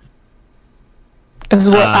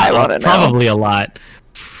what I want to know. Probably a lot.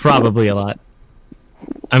 Probably a lot.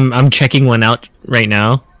 I'm checking one out right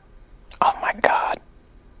now. Oh my god.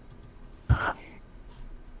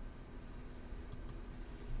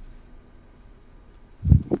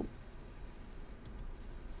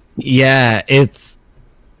 Yeah, it's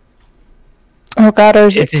Oh god, or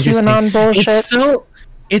is it it's interesting. QAnon bullshit?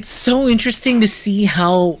 It's so interesting to see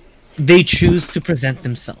how they choose to present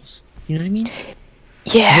themselves. You know what I mean?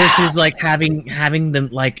 Yeah. Versus like having them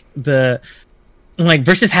like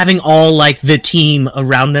versus having all like the team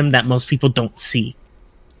around them that most people don't see.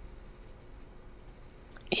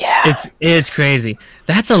 Yeah. It's crazy.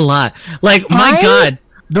 That's a lot. Like my god,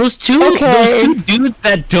 those two dudes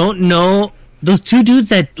that don't know. Those two dudes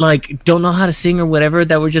that like don't know how to sing or whatever,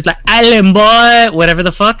 that were just like Island Boy, whatever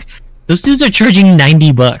the fuck. Those dudes are charging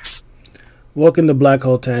 $90. Welcome to Black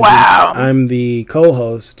Hole Tangents. Wow. I'm the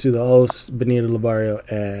co-host to the hosts, Benita Lavario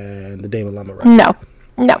and the Damon Lama. No.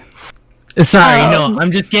 Sorry, no,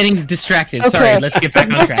 I'm just getting distracted. Okay. Sorry, let's get back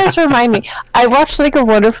on This track. does remind me. I watched like a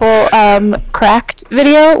wonderful Cracked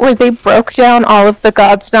video where they broke down all of the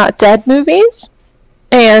God's Not Dead movies.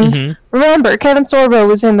 And remember, Kevin Sorbo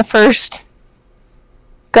was in the first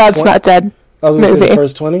God's Not Dead I was going to say movie. the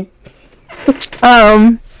first 20.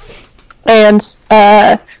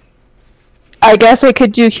 I guess I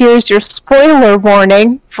could do here's your spoiler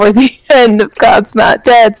warning for the end of God's Not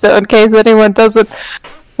Dead, so in case anyone doesn't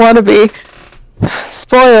want to be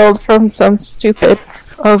spoiled from some stupid,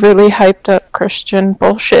 overly hyped up Christian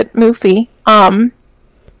bullshit movie.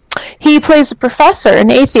 He plays a professor,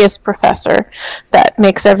 an atheist professor, that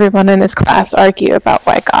makes everyone in his class argue about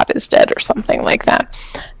why God is dead or something like that.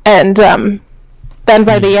 And then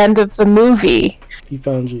by the end of the movie, He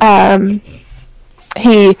found you.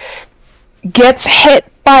 he gets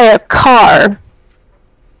hit by a car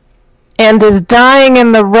and is dying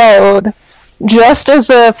in the road just as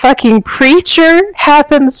a fucking preacher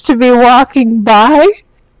happens to be walking by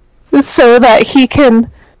so that he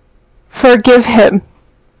can forgive him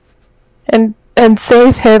and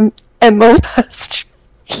save him in the last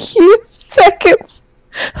few seconds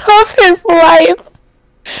of his life.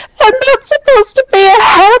 And that's supposed to be a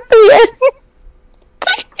happy ending.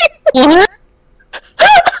 What?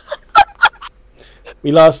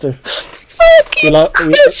 We lost her. Fucking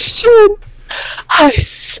Christians! I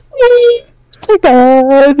swear to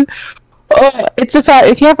God. Oh, it's a fact.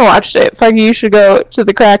 If you haven't watched it, fucking, you should go to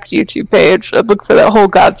the Cracked YouTube page and look for that whole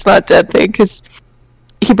God's Not Dead thing, because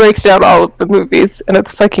he breaks down all of the movies, and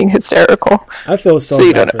it's fucking hysterical. I feel so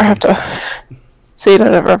you bad don't for ever him. have to. So you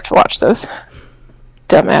don't ever have to watch those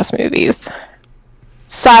dumbass movies.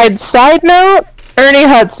 Side note: Ernie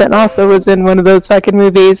Hudson also was in one of those fucking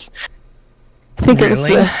movies. I think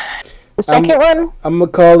Really? it was the second one. I'm going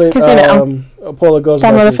to call it 'Cause, you know, Apollo Ghostbusters.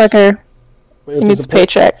 That motherfucker If needs it's a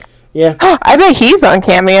paycheck. Yeah, I bet he's on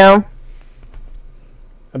Cameo.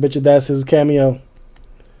 I bet you that's his cameo.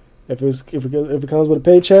 If it comes with a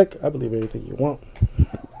paycheck, I believe anything you want.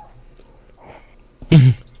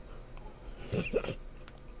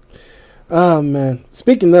 Oh man!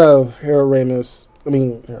 Speaking of Ernie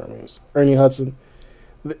Hudson.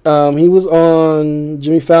 He was on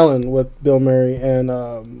Jimmy Fallon with Bill Murray and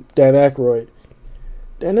Dan Aykroyd.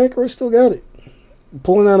 Dan Aykroyd still got it,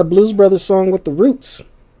 pulling out a Blues Brothers song with the Roots.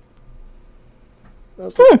 I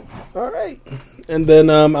was like, all right. And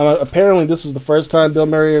then apparently this was the first time Bill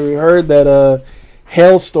Murray ever heard that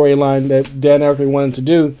Hell storyline that Dan Aykroyd wanted to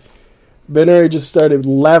do. Ben Murray just started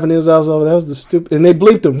laughing his ass off. That was the stupid, and they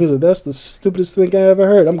bleeped him. He said, "That's the stupidest thing I ever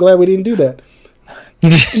heard. I'm glad we didn't do that."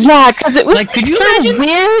 Yeah, because it was Like, could you some imagine?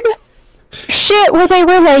 weird shit where they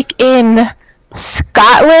were like in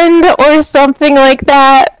Scotland or something like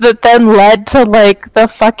that then led to like the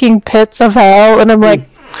fucking pits of hell, and I'm like,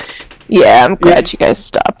 yeah, I'm glad you guys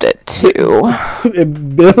stopped it too.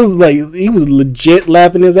 And Bill was like, he was legit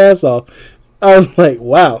laughing his ass off. I was like,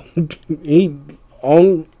 wow. He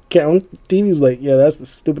on TV was like, yeah, that's the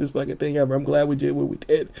stupidest fucking thing ever. I'm glad we did what we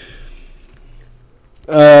did.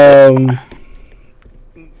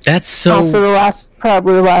 That's so. Also,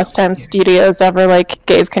 probably the last time studios ever like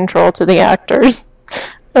gave control to the actors.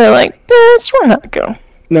 They're like, bitch, we're not going.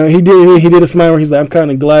 No, he did a smile where he's like, I'm kind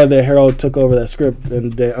of glad that Harold took over that script.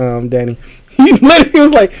 And Danny, he literally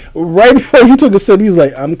was like, right before he took a sip, he was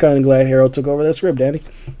like, I'm kind of glad Harold took over that script, Danny.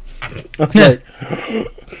 I was like,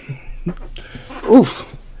 oof.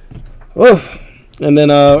 And then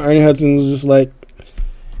Ernie Hudson was just like,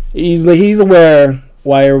 he's aware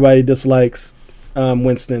why everybody dislikes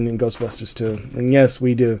Winston in Ghostbusters 2. And yes,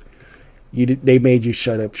 we do. They made you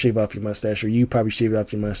shave off your mustache, or you probably shaved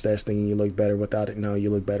off your mustache thinking you look better without it. No, you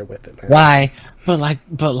look better with it, man. Why? But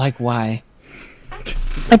why?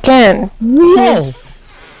 Again,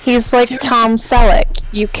 he's like Tom Selleck.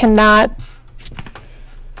 You cannot.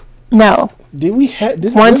 No.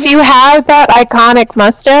 Once you have that iconic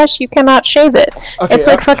mustache, you cannot shave it. Okay, it's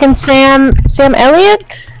like fucking Sam Elliott.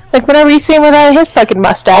 Like whenever you see him without his fucking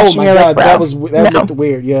mustache, Oh my and you're god, like, bro, that looked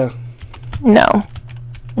weird. Yeah. No.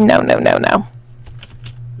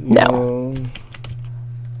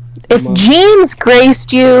 If genes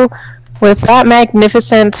graced you with that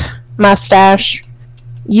magnificent mustache,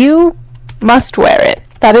 you must wear it.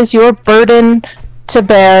 That is your burden to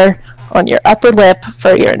bear on your upper lip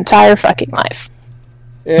for your entire fucking life.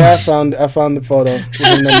 Yeah, I found the photo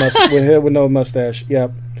with him with no mustache.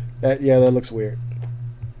 Yep. That looks weird.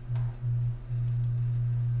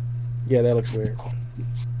 Yeah, that looks weird.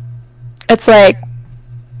 It's like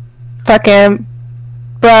fucking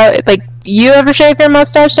bro, like you ever shave your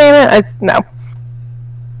mustache, Damon? It's no.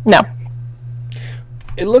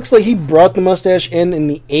 It looks like he brought the mustache in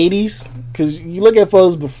the 80s, because you look at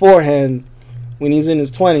photos beforehand, when he's in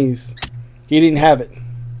his 20s, he didn't have it.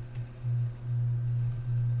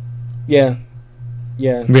 Yeah.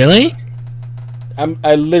 Really?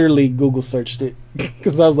 I literally Google searched it,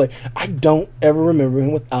 because I was like, I don't ever remember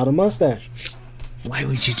him without a mustache. Why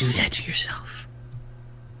would you do that to yourself?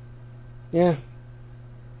 Yeah.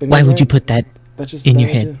 But Why would you put that that's just in the your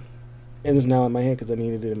idea. head? It was now in my head because I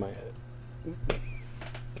needed it in my head.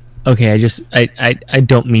 Okay, I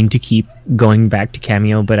don't mean to keep going back to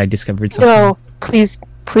Cameo, but I discovered something. No, please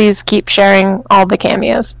keep sharing all the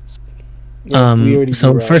cameos. Yeah, we already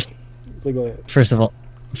So do that. first, So go ahead. first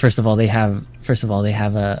of all, they have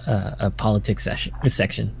a politics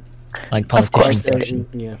section, like politician course they do. section.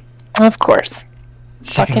 Yeah. Of course.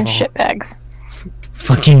 Second Fucking of all, shitbags.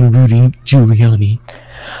 fucking Rudy Giuliani.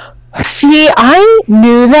 See, I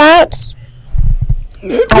knew that.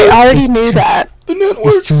 I already knew that. The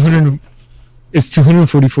networks. It's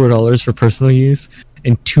 $244 for personal use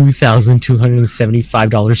and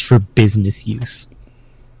 $2,275 for business use.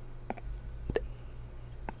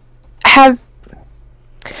 Have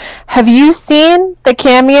you seen the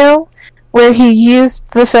cameo where he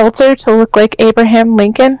used the filter to look like Abraham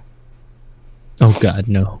Lincoln? Oh God,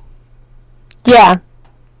 no. Yeah.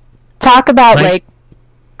 Talk about Like-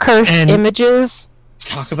 cursed and- images.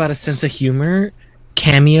 Talk about a sense of humor.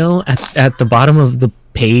 Cameo at the bottom of the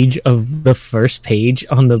page of the first page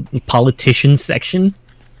on the politicians section.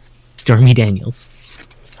 Stormy Daniels.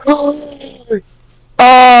 Oh,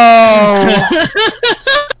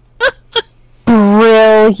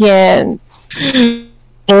 brilliant!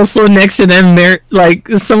 Also next to them, like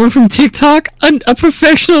someone from TikTok, a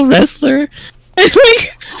professional wrestler, and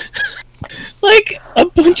like a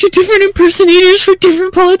bunch of different impersonators for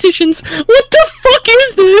different politicians. What the fuck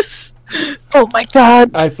is this? Oh my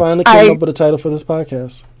god! I finally came up with a title for this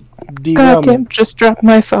podcast. Goddamn! Derailment. Just dropped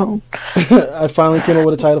my phone. I finally came up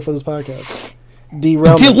with a title for this podcast.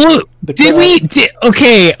 Derailment.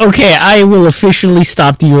 Okay, I will officially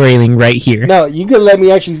stop derailing right here. No, you could let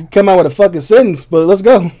me actually come out with a fucking sentence, but let's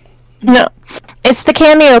go. No, it's the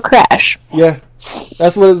cameo crash. Yeah,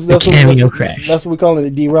 that's what it's. That's cameo what, crash. That's what we call it. A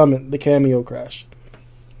derailment. The cameo crash.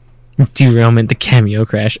 Derailment, the Cameo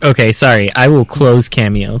crash. Okay, sorry, I will close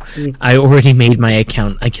Cameo. I already made my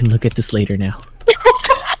account. I can look at this later now.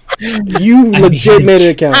 You legit made an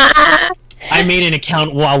account I made an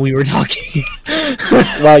account while we were talking.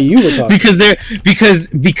 while you were talking. because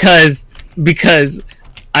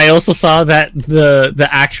I also saw that the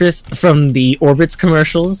actress from the Orbitz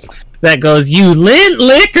commercials that goes, "You Lint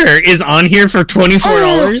Liquor" is on here for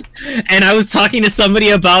 $24, and I was talking to somebody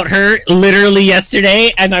about her literally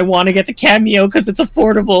yesterday, and I want to get the Cameo because it's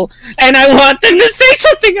affordable, and I want them to say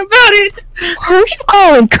something about it. Who's you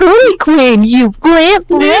calling Curly Queen? You lamp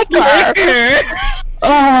liquor.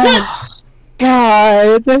 Oh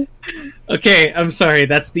god. Okay, I'm sorry.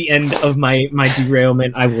 That's the end of my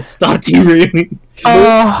derailment. I will stop derailing.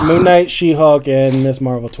 Moon Knight, She-Hulk, and Miss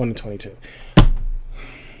Marvel 2022.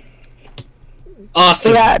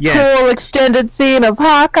 Awesome. Yeah, Yeah. cool extended scene of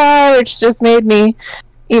Hawkeye, which just made me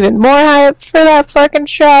even more hyped for that fucking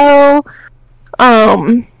show. That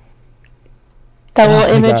little my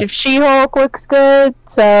image God. of She-Hulk looks good,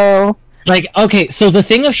 so... Like, okay, so the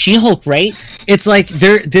thing of She-Hulk, right? It's like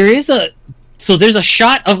there's a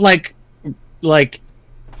shot of like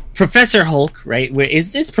Professor Hulk, right? Where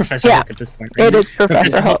it's Professor Yeah, Hulk at this point, right? it is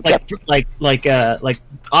Professor Hulk, like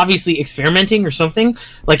obviously experimenting or something.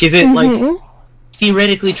 Like, is it like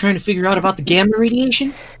theoretically trying to figure out about the gamma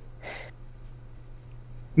radiation?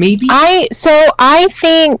 Maybe. I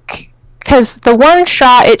think, because the one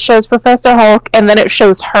shot, it shows Professor Hulk, and then it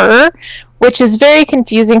shows her, which is very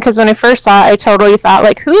confusing, because when I first saw it, I totally thought,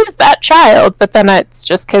 like, who is that child? But then it's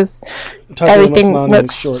just because everything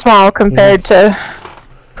looks small compared to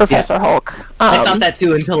Professor Hulk. I thought that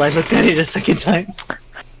too until I looked at it a second time.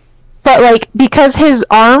 But, like, because his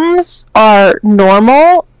arms are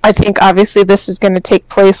normal, I think obviously this is going to take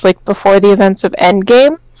place, like, before the events of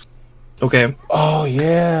Endgame. Okay. Oh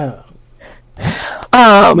yeah.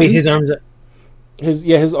 Wait, his arms.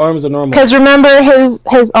 His arms are normal. Because remember, his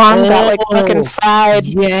arms got, like, fucking fried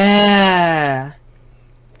Yeah.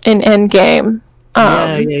 in Endgame.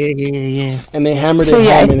 Yeah. And they hammered So, it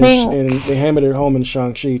yeah, home I think- and they hammered it home in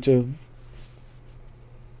Shang-Chi too.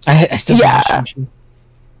 I still Yeah. haven't watched it.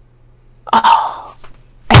 Oh,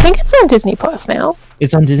 I think it's on Disney Plus now.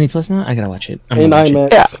 It's on Disney Plus now. I gotta watch it. I'm In gonna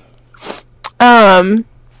watch it. IMAX.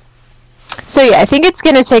 So yeah, I think it's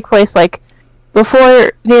gonna take place like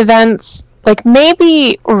before the events like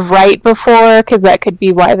maybe right before, because that could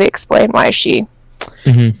be why they explain why she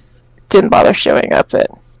didn't bother showing up at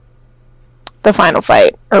the final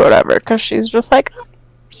fight or whatever, because she's just like, I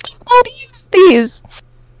still know how to use these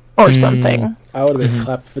or something. I would have been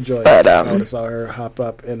clapped for joy. But, I would have saw her hop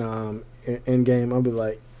up in game. I'd be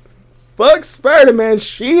like, fuck Spider-Man,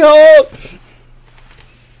 She-Hulk.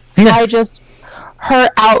 I just, her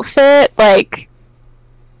outfit, like,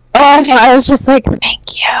 oh, I was just like,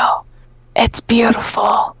 thank you. It's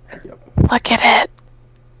beautiful. Yep. Look at it.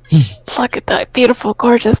 Look at that beautiful,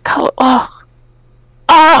 gorgeous color. Oh.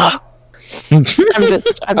 Oh. I'm so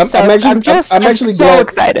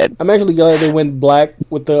excited. I'm actually glad they went black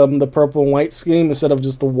with the purple and white scheme instead of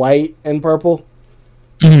just the white and purple.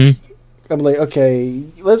 I'm like, okay,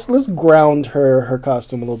 let's ground her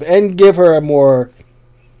costume a little bit and give her a more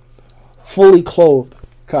fully clothed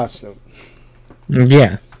costume.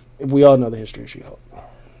 Yeah. We all know the history of She-Hulk.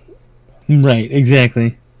 Right,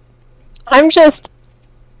 exactly.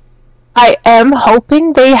 I am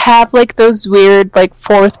hoping they have, like, those weird, like,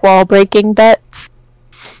 fourth wall breaking bets.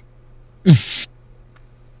 Didn't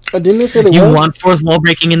they say they You want fourth wall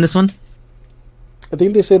breaking in this one? I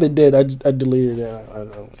think they said they did. I deleted it. I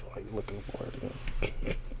don't feel like looking for it again.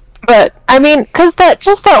 But, I mean, because that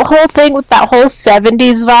whole thing with that whole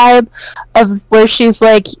 70s vibe of where she's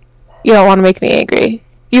like, you don't want to make me angry.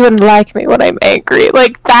 You wouldn't like me when I'm angry.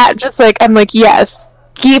 Like, that just, like, I'm like, yes.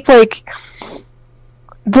 Keep, like,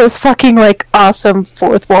 this fucking, like, awesome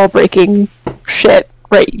fourth wall breaking shit.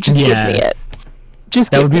 Right, just give me it.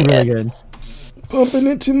 Just that give would be me really it. good. Pumping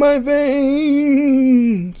it to my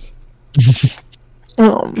veins.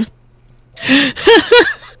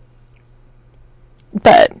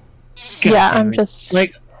 But, God, yeah, I'm just...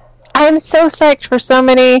 like, I'm so psyched for so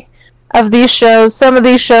many of these shows. Some of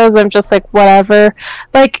these shows, I'm just like, whatever.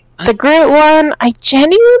 Like, the Groot one, I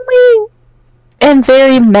genuinely am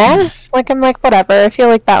very meh. Like, I'm like, whatever. I feel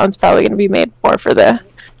like that one's probably going to be made more for the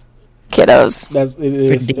kiddos. That's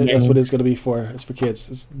what it's going to be for. It's for kids.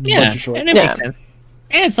 It's a bunch of shorts. And it makes sense.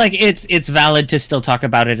 And it's like it's valid to still talk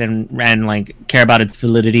about it and like care about its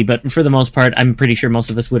validity, but for the most part, I'm pretty sure most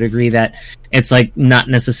of us would agree that it's like not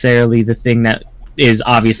necessarily the thing that is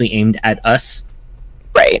obviously aimed at us.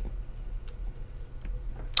 Right.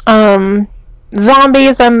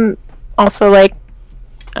 Zombies, I'm also like,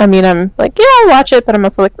 I mean, I'm like, yeah, I'll watch it, but I'm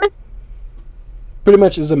also like, meh. Pretty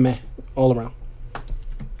much is a meh all around.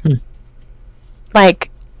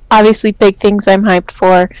 Like, obviously, big things I'm hyped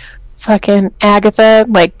for. Fucking Agatha,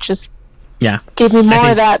 like, just give me more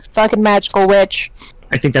of that fucking magical witch.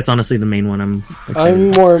 I think that's honestly the main one I'm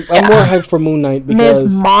more hyped for Moon Knight because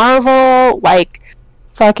Ms. Marvel, like,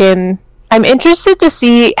 fucking, I'm interested to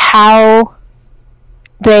see how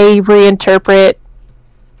they reinterpret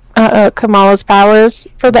Kamala's powers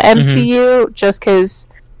for the MCU, just because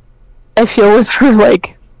I feel with her,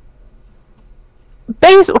 like,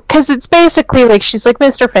 because it's basically like she's like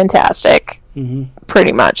Mr. Fantastic,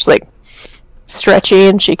 pretty much, like stretchy,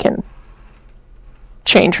 and she can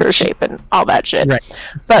change her shape and all that shit. Right.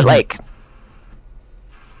 But like,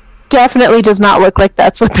 definitely does not look like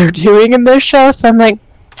that's what they're doing in this show. So I'm like,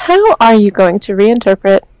 how are you going to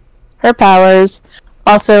reinterpret her powers?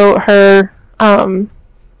 Also, her, I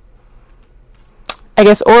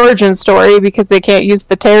guess, origin story, because they can't use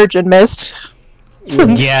the Terrigen Mist.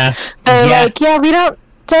 Yeah. Like, we don't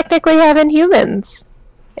technically have Inhumans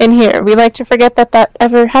in here. We like to forget that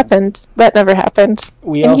ever happened. That never happened.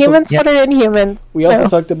 Inhumans? What are Inhumans? We also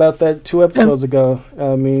talked about that 2 episodes ago.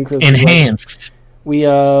 Me and Chris. Enhanced. We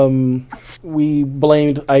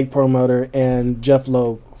blamed Ike Perlmutter and Jeff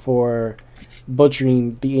Loeb for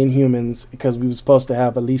butchering the Inhumans because we were supposed to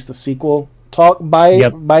have at least a sequel talk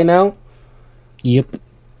by now. Yep.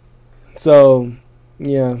 So,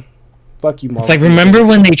 yeah. Fuck you, Marvel. It's like, remember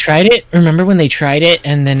when they tried it?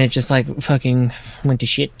 And then it just, like, fucking went to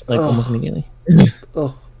shit, like, almost immediately.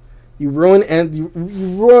 You ruin,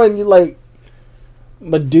 you like,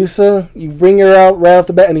 Medusa, you bring her out right off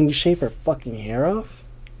the bat, and then you shave her fucking hair off?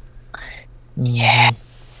 Yeah.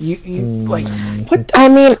 You like, what the... I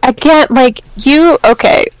mean, again, like,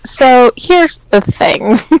 okay, so here's the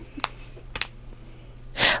thing.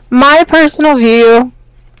 My personal view...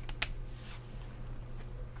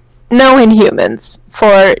 No Inhumans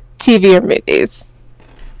for TV or movies.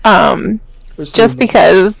 Just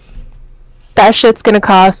because that shit's gonna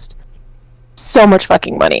cost so much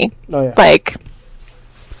fucking money. Oh, yeah. Like,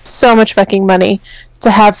 so much fucking money to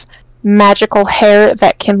have magical hair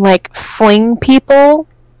that can, like, fling people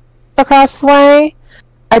across the way.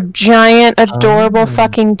 A giant, adorable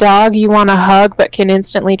fucking dog you want to hug but can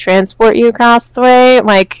instantly transport you across the way.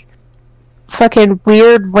 Like, fucking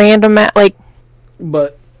weird, random, like,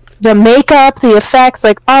 But the makeup, the effects,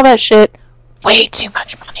 like, all that shit, way too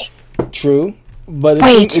much money. true. But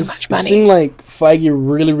it seemed like Feige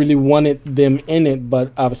really, really wanted them in it.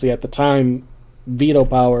 But obviously, at the time, veto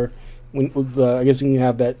power. I guess he didn't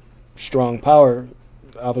have that strong power.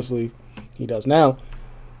 Obviously, he does now.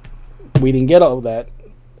 We didn't get all of that,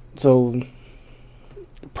 so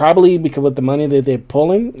probably because with the money that they're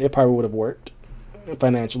pulling, it probably would have worked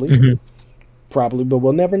financially, probably. But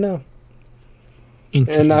we'll never know.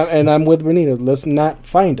 And I'm with Benita. Let's not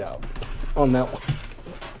find out on that one.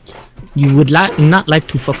 You would not like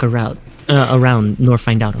to fuck around nor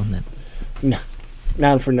find out on that. No,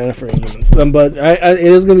 not for humans. But it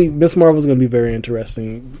is gonna be Miss Marvel's gonna be very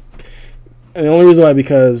interesting. And the only reason why,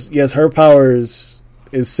 because yes, her powers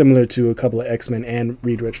is similar to a couple of X-Men and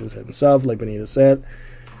Reed Richards himself, like Benita said.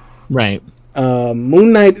 Right.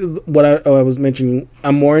 Moon Knight is what I was mentioning.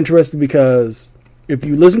 I'm more interested because if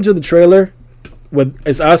you listen to the trailer,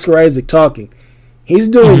 it's Oscar Isaac talking. He's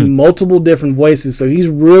doing multiple different voices, so he's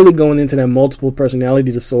really going into that multiple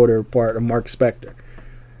personality disorder part of Mark Spector.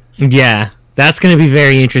 Yeah, that's going to be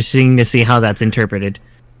very interesting to see how that's interpreted.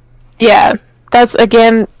 Yeah, that's,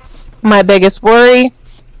 again, my biggest worry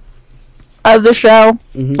of the show.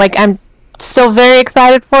 Like, I'm still very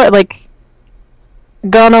excited for it, like,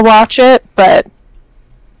 gonna watch it, but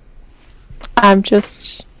I'm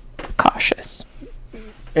just cautious.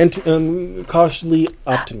 And cautiously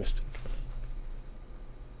optimistic.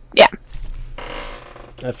 Yeah.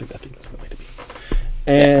 I think that's the way to be.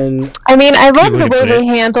 And I mean, I love the way they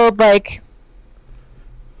handled, like,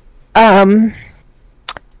 I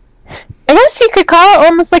guess you could call it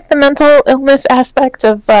almost like the mental illness aspect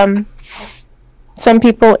of some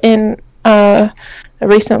people in a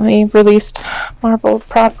recently released Marvel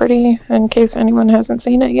property, in case anyone hasn't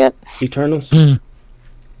seen it yet. Eternals. I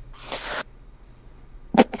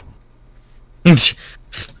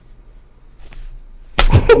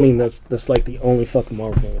mean, that's like the only fucking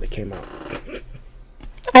Marvel movie that came out.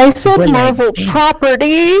 I said Marvel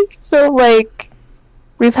property, so like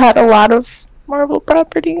we've had a lot of Marvel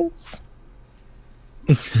properties.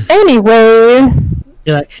 Anyway.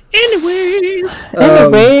 You're like, anyways.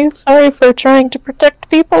 Sorry for trying to protect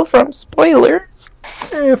people from spoilers.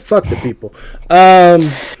 Fuck the people.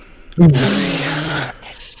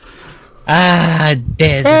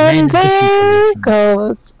 There's and there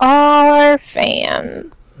goes our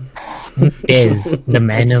fans. There's the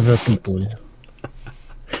man of the people.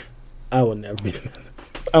 I will never be the man.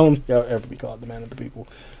 I won't ever be called the man of the people.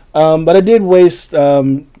 But I did waste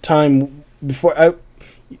time before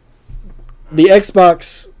the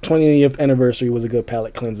Xbox 20th anniversary was a good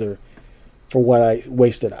palate cleanser for what I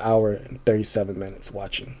wasted an hour and 37 minutes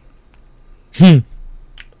watching.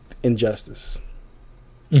 Injustice.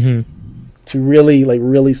 To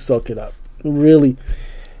really soak it up. Really.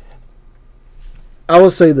 I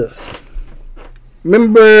will say this.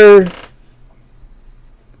 Remember,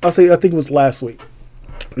 I think it was last week.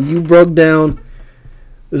 You broke down,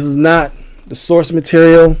 this is not the source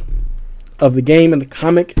material of the game and the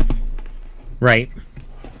comic. Right.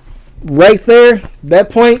 Right there, that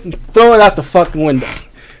point, throw it out the fucking window.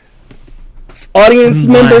 Audience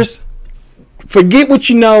members, forget what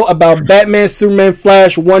you know about Batman, Superman,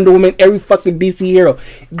 Flash, Wonder Woman, every fucking DC hero.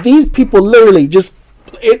 These people literally just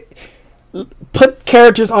put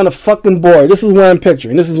characters on a fucking board. This is what I'm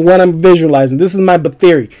picturing. This is what I'm visualizing. This is my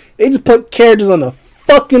theory. They just put characters on the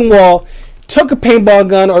fucking wall, took a paintball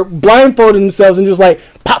gun or blindfolded themselves and just like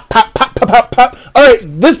pop, pop, pop, pop, pop, pop. Alright,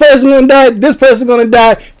 this person gonna die, this person gonna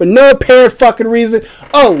die for no apparent fucking reason.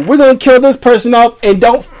 Oh, we're gonna kill this person off and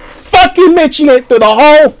don't fucking mention it through the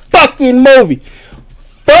whole fucking movie.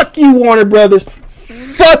 Fuck you, Warner Brothers.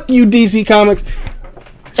 Fuck you, DC Comics.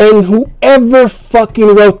 And whoever fucking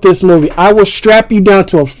wrote this movie, I will strap you down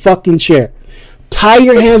to a fucking chair. Tie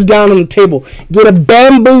your hands down on the table. Get a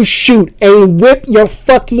bamboo shoot and whip your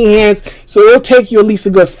fucking hands so it'll take you at least a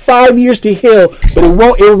good 5 years to heal,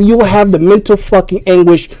 but you will have the mental fucking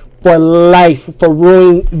anguish for life for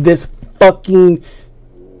ruining this fucking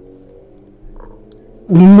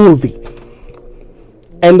movie.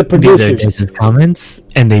 And the producers. These are Des's comments,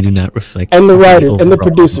 and they do not reflect. And the writers and the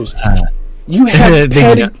producers. You have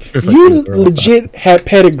you legit have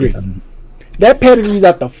pedigree. That pedigree's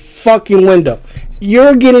out the fucking window.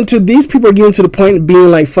 These people are getting to the point of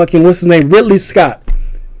being like fucking, what's his name? Ridley Scott.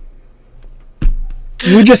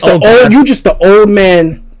 You're just the old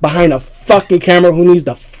man behind a fucking camera who needs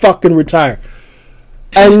to fucking retire.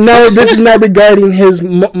 I know this is not regarding his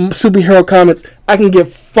superhero comments. I can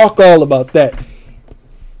give fuck all about that.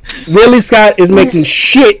 Ridley Scott is making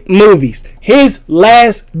shit movies. His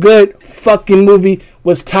last good fucking movie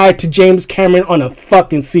was tied to James Cameron on a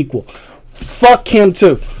fucking sequel. Fuck him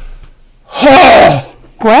too.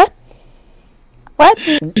 What?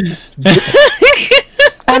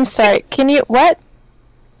 I'm sorry. Can you what?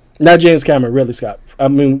 Not James Cameron, Ridley Scott. I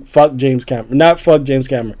mean, fuck James Cameron. Not fuck James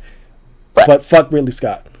Cameron, but fuck Ridley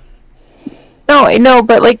Scott. No, I know,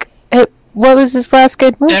 but like, what was his last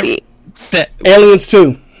good movie? Aliens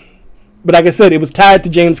 2. But like I said, it was tied to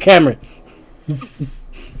James Cameron.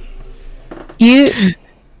 You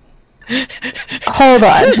hold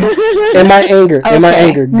on. In my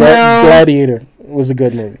anger, No. Gladiator was a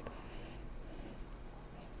good movie.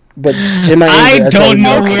 But in my anger, I don't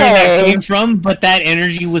know where that Okay. came from, but that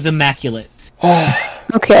energy was immaculate.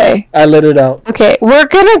 Okay. I let it out. Okay, we're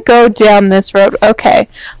gonna go down this road. Okay,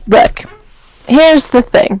 look, here's the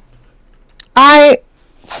thing. I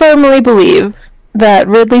firmly believe that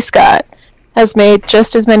Ridley Scott has made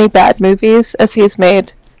just as many bad movies as he's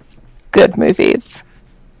made good movies.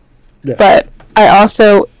 Yes. But I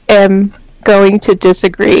also am going to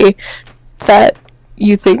disagree that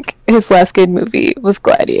you think his last good movie was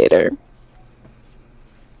Gladiator.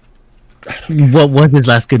 What was his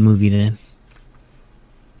last good movie then?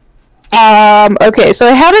 Okay, so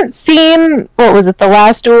I haven't seen, what was it, The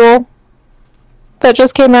Last Duel that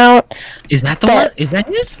just came out? Is that the That- one? Is that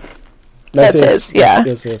his? That's his, yeah.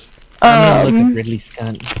 Yes. I'm gonna look at Ridley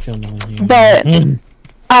Scott film on here. But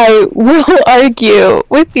I will argue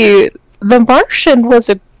with you, The Martian was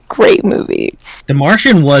a great movie. The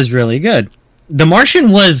Martian was really good. The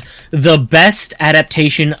Martian was the best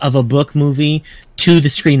adaptation of a book movie to the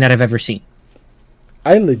screen that I've ever seen.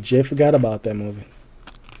 I legit forgot about that movie.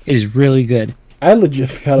 It is really good. I legit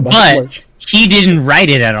forgot about But March. he didn't write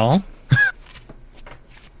it at all.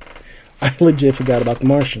 I legit forgot about The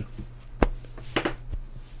Martian.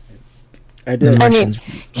 I did. I mean,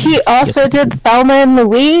 he also did Thelma and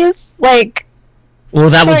Louise, like, Well,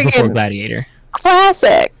 that was before friggin- Gladiator.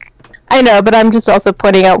 classic. I know, but I'm just also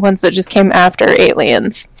pointing out ones that just came after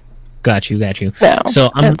Aliens. Got you. No, So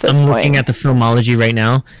I'm at this looking point. at the filmology right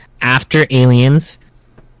now. After Aliens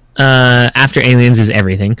is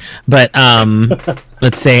everything. But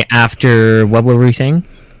let's say after, what were we saying?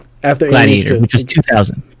 After Gladiator, Aliens which was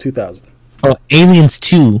 2000. 2000. Oh, Aliens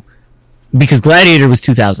 2, because Gladiator was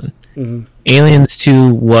 2000. Mm-hmm. Aliens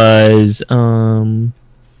 2 was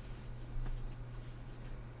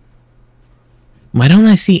why don't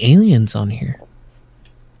I see Aliens on here?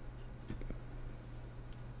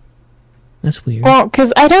 That's weird. Well,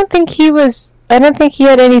 because I don't think he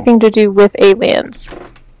had anything to do with Aliens.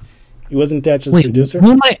 He wasn't attached as Wait, producer.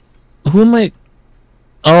 Who am I?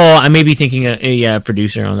 Oh, I may be thinking a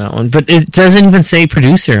producer on that one, but it doesn't even say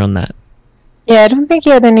producer on that. Yeah, I don't think he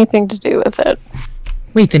had anything to do with it.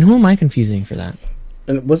 Wait, then who am I confusing for that?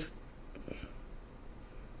 And it was.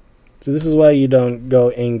 So this is why you don't go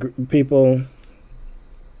angry people.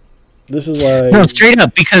 This is why. No, straight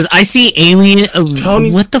up, because I see Alien.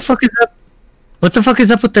 Tony's- What the fuck is up? What the fuck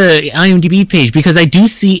is up with the IMDb page? Because I do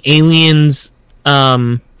see Aliens.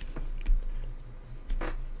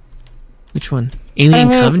 Which one? Alien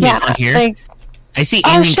Covenant on here. Like, I see oh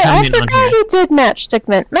Alien shit, I Covenant on forgot here. he did Matchstick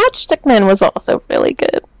Men. Matchstick Men was also really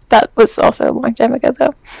good. That was also a long time ago,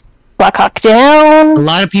 though. Black Hawk A Down.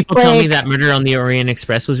 lot of people tell me Like- that Murder on the Orient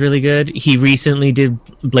Express was really good. He recently did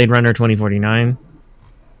Blade Runner 2049.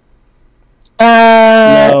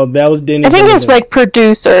 No, that was Denis I think it was Villeneuve. like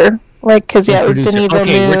producer, like because it was Producer. Denis Villeneuve.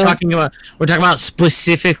 Okay, we're talking about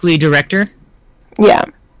specifically director. Yeah,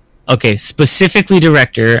 Okay, specifically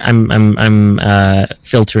director. I'm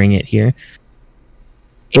filtering it here.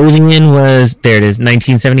 Alien was, there it is,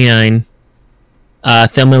 1979.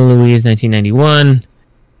 Thelma and Louise 1991.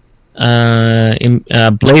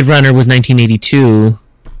 Blade Runner was 1982.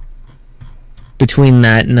 Between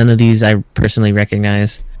that, none of these I personally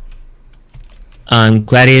recognize.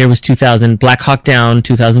 Gladiator was 2000. Black Hawk Down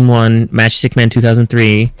 2001. Matchstick Men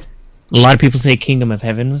 2003. A lot of people say Kingdom of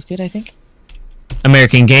Heaven was good, I think.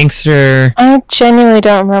 American Gangster. I genuinely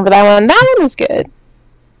don't remember that one. That one was good.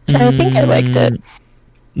 I think I liked it.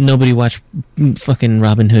 Nobody watched fucking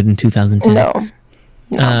Robin Hood in 2010. No.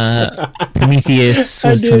 Prometheus I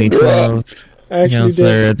was did. 2012. I actually Counselor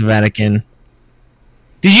did. at the Vatican.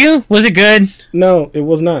 Did you? Was it good? No, it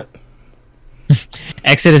was not.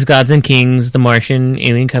 Exodus, Gods and Kings, The Martian,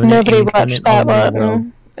 Alien Covenant. Nobody Alien watched Covenant, that All Around the World.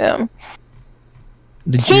 one. Yeah.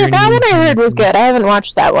 The See, Journey, that one I heard was good. I haven't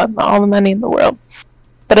watched that one. All the Money in the World.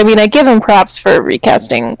 But I mean, I give him props for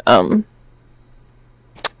recasting.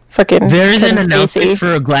 Fucking. There's an Kevin announcement Spacey.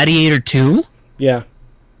 for a Gladiator 2? Yeah.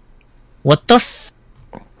 What the f?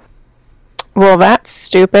 Well, that's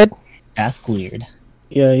stupid. That's weird.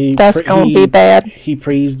 Yeah, That's gonna be bad. He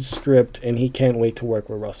praised the script, and he can't wait to work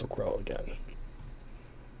with Russell Crowe again.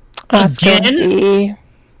 That's gonna be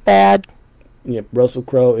bad. Yep, Russell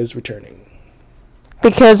Crowe is returning.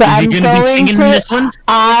 Because I'm going to.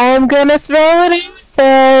 I'm gonna throw it in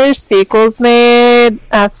there. Sequels made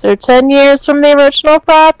after 10 years from the original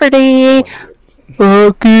property.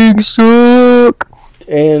 Fucking suck.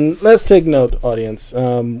 And let's take note, audience.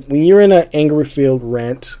 When you're in an anger-filled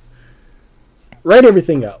rant, write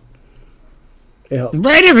everything out. It helps.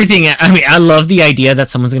 Write everything out. I mean, I love the idea that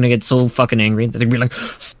someone's gonna get so fucking angry that they're gonna be like,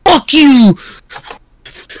 "Fuck you."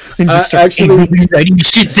 Actually, writing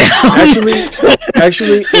shit down.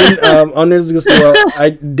 actually, in on Nerds Against the World, I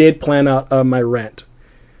did plan out my rant.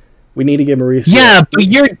 We need to get Maurice. Yeah, but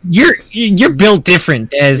you're built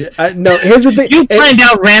different. As no, here's the thing. You planned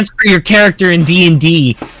out rants for your character in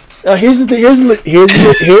D&D. Here's the thing.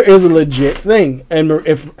 Here's a legit thing. And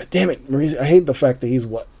damn it, Maurice, I hate the fact that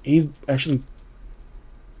he's actually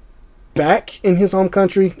back in his home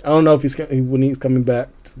country. I don't know if when he's coming back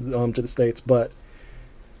to the States, but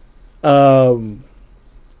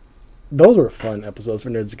those were fun episodes for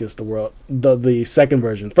Nerds Against the World. The second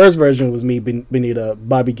version. First version was me, Benita,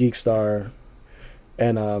 Bobby Geekstar,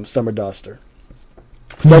 and Summer Doster.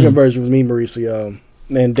 Second version was me, Mauricio,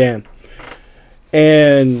 and Dan.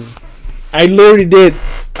 And I literally did.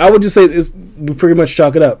 I would just say this. We pretty much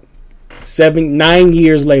chalk it up. 9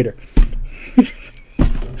 years later.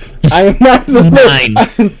 I am not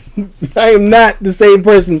I am not the same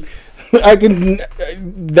person.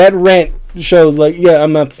 That rant shows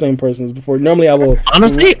I'm not the same person as before. Normally I will.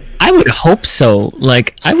 Honestly, I would hope so.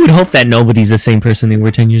 I would hope that nobody's the same person they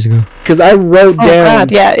were 10 years ago. Because I wrote down.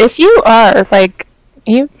 God, yeah. If you are,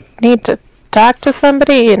 you need to talk to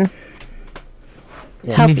somebody and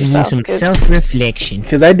help you need yourself. some self-reflection.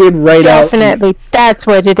 Because I did write Definitely, that's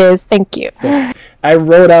what it is. Thank you. So, I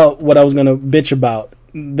wrote out what I was gonna bitch about.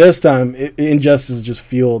 This time, Injustice just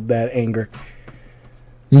fueled that anger.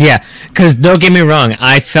 Yeah, because don't get me wrong,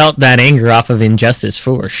 I felt that anger off of Injustice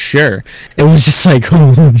for sure. It was just like,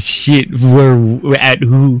 holy shit, we're at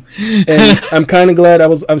who? And I'm kind of glad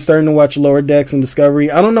I'm starting to watch Lower Decks and Discovery.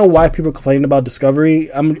 I don't know why people complain about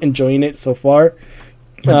Discovery. I'm enjoying it so far.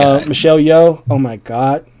 Michelle Yeoh, oh my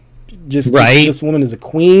god, just right. This woman is a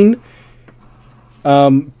queen.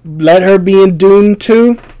 Let her be in Dune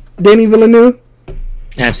 2, Denis Villeneuve.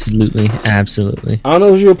 Absolutely. I don't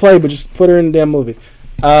know who she'll play, but just put her in the damn movie.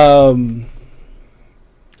 I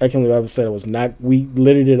can't believe I said it was not. We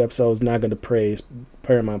literally did episode. I was not going to praise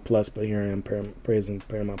Paramount Plus, but here I am praising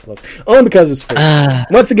Paramount Plus only because it's free.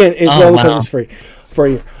 Once again, it's only because it's free for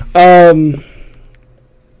you. And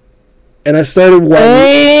I started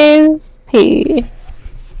watching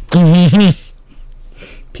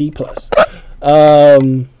P Plus.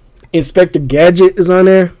 Inspector Gadget is on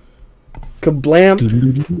there.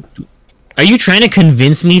 Kablam! Are you trying to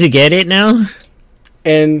convince me to get it now?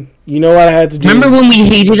 And you know what I had to do? Remember when we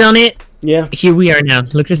hated on it? Yeah. Here we are now.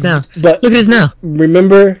 Look at us now. But look at us now.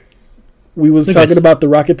 Remember, we was talking about the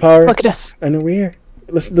rocket power. Look at us. I know we're here.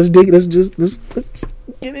 Let's dig. Let's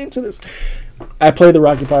get into this. I played the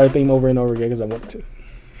rocket power theme over and over again because I wanted to.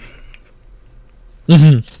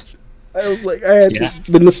 I was like, I had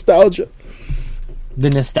to. The nostalgia. The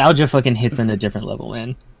nostalgia fucking hits on a different level,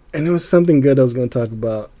 man. And there was something good I was going to talk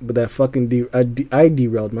about, but that fucking I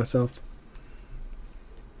derailed myself.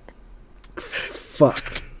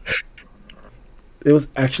 Fuck. It was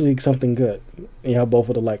actually something good. And y'all both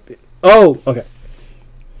would have liked it. Oh, okay.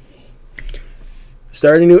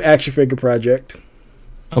 Started a new action figure project.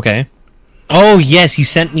 Okay. Oh, yes, you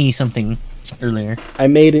sent me something earlier. I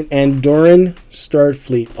made an Andorran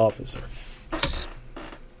Starfleet officer.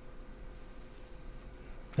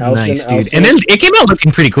 Nice, dude. And then it came out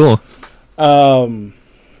looking pretty cool. I'm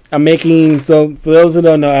making, so for those who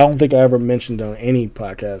don't know, I don't think I ever mentioned on any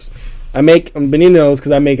podcast. Benita knows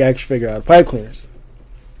because I make action figure out of pipe cleaners.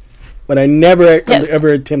 What I never ever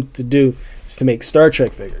attempt to do is to make Star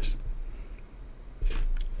Trek figures.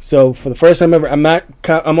 So for the first time ever, I'm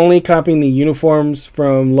only copying the uniforms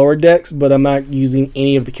from Lower Decks, but I'm not using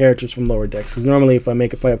any of the characters from Lower Decks. Because normally if I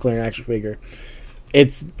make a pipe cleaner action figure,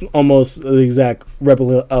 it's almost the exact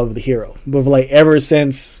replica of the hero. But ever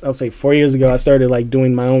since, I would say 4 years ago, I started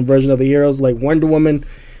doing my own version of the heroes. Like Wonder Woman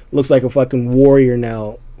looks like a fucking warrior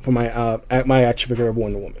now for my action figure of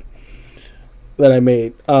Wonder Woman that I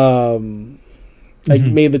made. I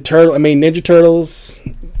made the turtle. I made Ninja Turtles.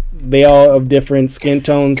 They all have different skin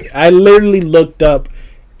tones. I literally looked up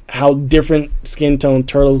how different skin tone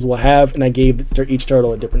turtles will have, and I gave each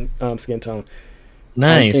turtle a different skin tone.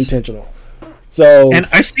 Nice, intentional. So, and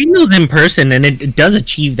I've seen those in person, and it does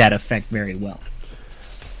achieve that effect very well.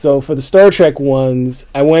 So for the Star Trek ones,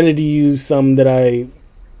 I wanted to use some that I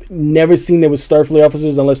never seen that was Starfleet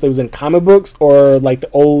officers unless they was in comic books or like the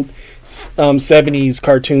old 70s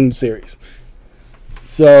cartoon series.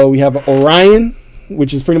 So we have Orion,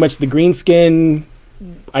 which is pretty much the green skin,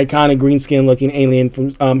 iconic green skin looking alien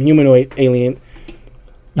from humanoid alien.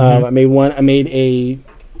 I made a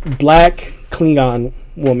black Klingon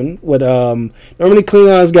woman with normally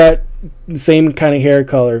Klingons got the same kind of hair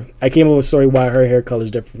color. I came up with a story why her hair color is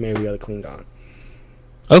different from every other Klingon.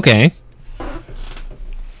 Okay.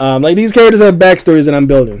 Like these characters have backstories that I'm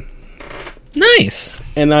building. Nice.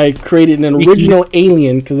 And I created an original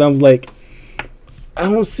alien because I was like, I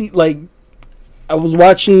don't see, like, I was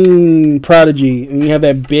watching Prodigy and you have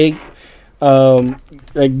that big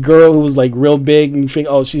like girl who was like real big and you think,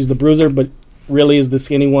 oh, she's the Bruiser, but really is the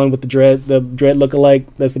skinny one with the dread look-alike.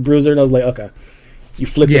 That's the Bruiser. And I was like, okay, you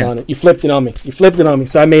flipped it on it. You flipped it on me.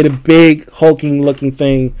 So I made a big hulking looking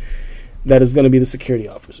thing that is going to be the security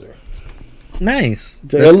officer. Nice.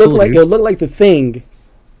 So it'll look like the Thing,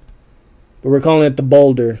 but we're calling it the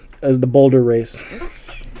Boulder as the Boulder race.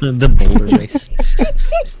 The Boulder race.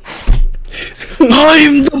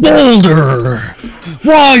 I'm the Boulder.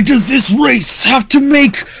 Why does this race have to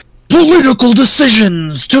make political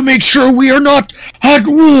decisions to make sure we are not at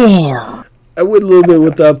war? I went a little bit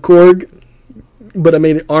with Korg, but I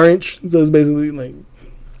made it orange, so it's basically like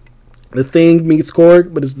the Thing meets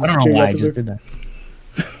Korg, but it's the security officer. I just did that.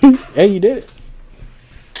 Yeah, you did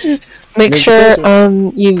it. Make sure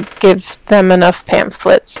you give them enough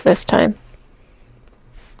pamphlets this time.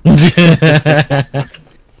 The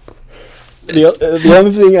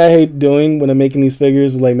other thing I hate doing when I'm making these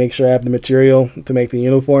figures is like make sure I have the material to make the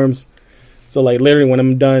uniforms. So like literally when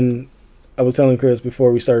I'm done, I was telling Chris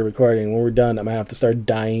before we started recording, when we're done, I'm gonna have to start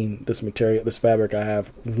dyeing this material, this fabric I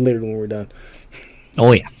have, literally when we're done.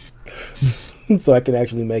 Oh yeah. So I can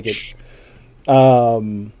actually make it.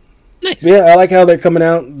 Nice. Yeah, I like how they're coming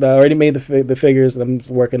out. I already made the figures. I'm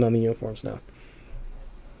working on the uniforms now.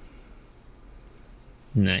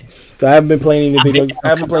 Nice. So I haven't been playing any video. I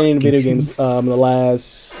haven't played any video games the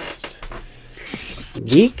last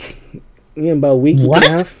week. Yeah, about a week and a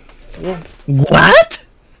half. Yeah. What?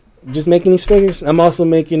 Just making these figures. I'm also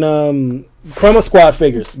making Chroma Squad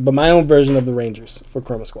figures, but my own version of the Rangers for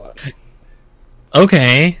Chroma Squad.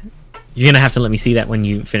 Okay. You're gonna have to let me see that when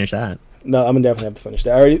you finish that. No, I'm gonna definitely have to finish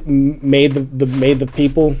that. I already made the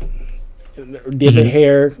people, did the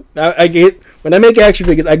hair. I get when I make action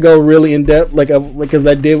figures, I go really in depth, because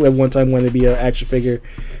I did at one time want to be an action figure,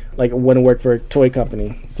 like want to work for a toy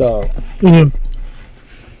company. So,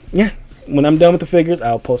 yeah, when I'm done with the figures,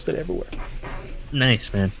 I'll post it everywhere.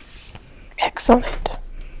 Nice, man. Excellent.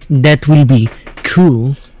 That will be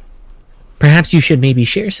cool. Perhaps you should maybe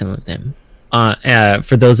share some of them.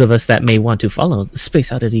 For those of us that may want to follow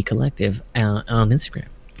Space Oddity Collective on Instagram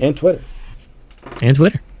and Twitter.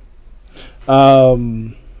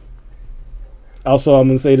 Also, I'm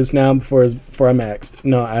gonna say this now before I'm asked.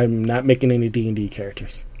 No, I'm not making any D&D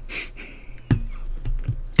characters.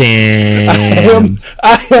 Damn.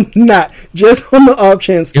 I am not. Just on the off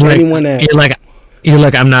chance anyone asks.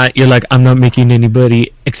 I'm not making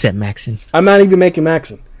anybody except Maxon. I'm not even making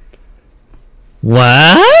Maxon.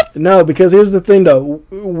 What? No, because here's the thing though.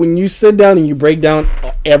 When you sit down and you break down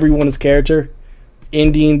everyone's character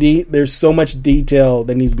in D&D, there's so much detail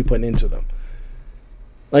that needs to be put into them.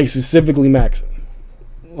 Like specifically Maxon.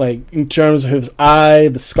 Like in terms of his eye,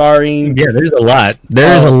 the scarring. Yeah, there's a lot.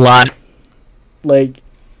 There's a lot. Like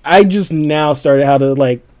I just now started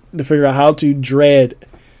to figure out how to dread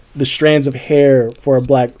the strands of hair for a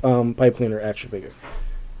black pipe cleaner action figure.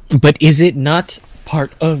 But is it not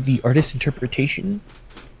part of the artist's interpretation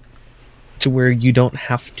to where you don't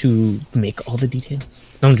have to make all the details?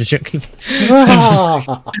 No, I'm just joking. You're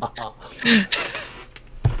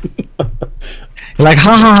like,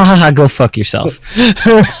 ha, go fuck yourself.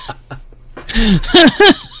 I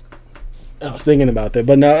was thinking about that,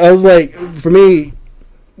 but no, I was like, for me,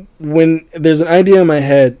 when there's an idea in my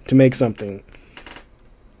head to make something,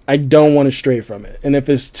 I don't want to stray from it. And if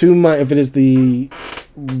it's too much, if it is the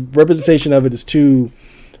representation of it is too,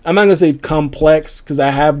 I'm not going to say complex, because I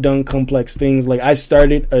have done complex things. Like I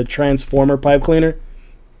started a Transformer pipe cleaner,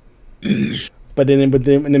 but then in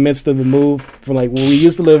the midst of the move from like where we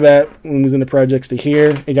used to live at when we was in the projects to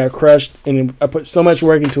here, it got crushed, and I put so much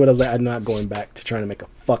work into it. I was like, I'm not going back to trying to make a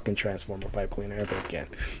fucking Transformer pipe cleaner ever again.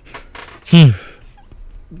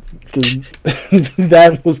 Because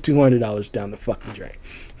that was $200 down the fucking drain.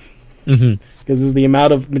 Because it's the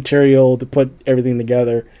amount of material to put everything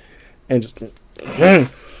together, and just.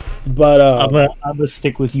 But I'm gonna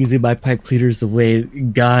stick with using my pipe cleaners the way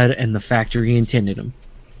God and the factory intended them.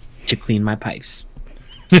 to clean my pipes.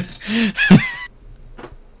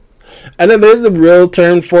 And then there's the real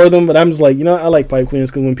term for them, but I'm just like, I like pipe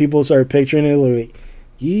cleaners because when people start picturing it, like,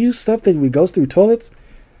 you use stuff that goes through toilets?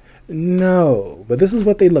 No, but this is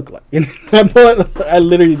what they look like. I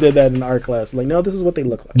literally did that in art class. Like, no, this is what they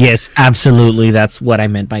look like. Yes, absolutely. That's what I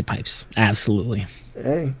meant by pipes. Absolutely.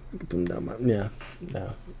 Hey, put them down my... Yeah,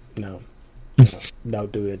 no.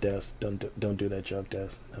 Don't do it, Des. Don't do that joke, Des.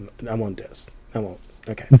 I won't, Des. I won't.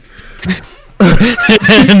 Okay.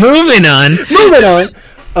 Moving on.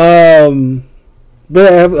 But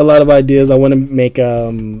I have a lot of ideas. I want to make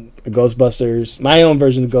a Ghostbusters, my own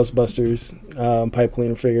version of Ghostbusters pipe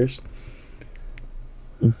cleaner figures.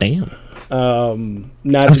 Damn. I'm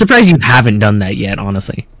surprised you haven't done that yet,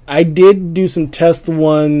 honestly. I did do some test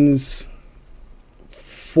ones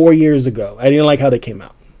 4 years ago. I didn't like how they came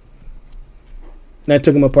out. And I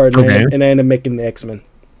took them apart and I ended up making the X-Men.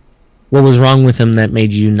 What was wrong with them that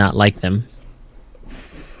made you not like them?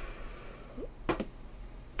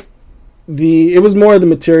 It was more of the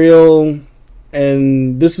material,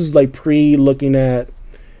 and this is like looking at.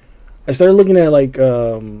 I started looking at like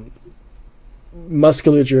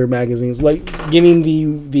musculature magazines, like getting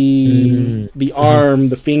the arm,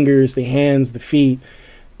 the fingers, the hands, the feet,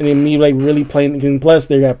 and then me like really playing. And plus,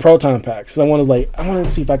 they got proton packs. So I want to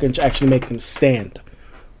see if I can actually make them stand.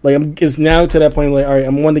 Like it's now to that point. Like, all right,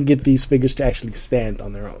 I'm wanting to get these figures to actually stand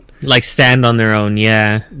on their own. Like stand on their own,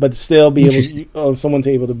 yeah. But still be able, someone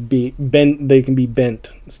to able to be bent. They can be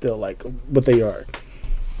bent still, like what they are.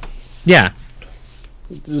 Yeah.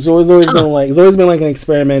 It's always been like an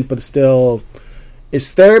experiment, but still,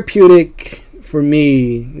 it's therapeutic for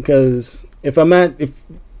me because if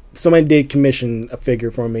somebody did commission a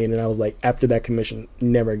figure for me, and then I was like, after that commission,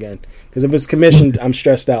 never again. Because if it's commissioned, I'm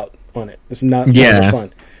stressed out on it. It's not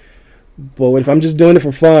fun. But if I'm just doing it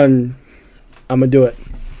for fun, I'm gonna do it.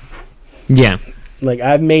 Yeah. Like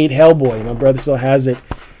I've made Hellboy. My brother still has it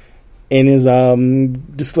in his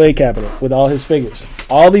display cabinet with all his figures.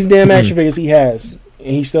 All these damn action figures he has. And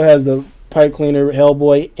he still has the pipe cleaner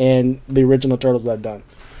Hellboy and the original Turtles I've done.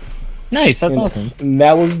 Nice, that's awesome. And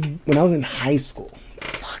that was when I was in high school.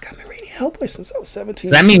 Fuck, I've been reading Hellboy since I was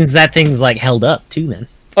 17. So that means that thing's like held up too then.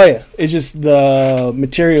 Oh yeah, it's just the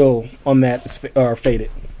material on that are faded.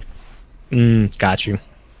 Got you.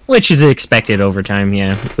 Which is expected over time,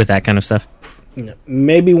 yeah, with that kind of stuff. Yeah.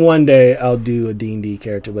 Maybe one day I'll do a D&D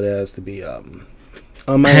character, but it has to be on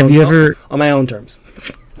my own terms.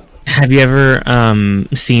 Have you ever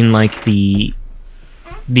seen like the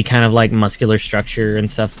kind of like muscular structure and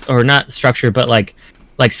stuff, or not structure, but like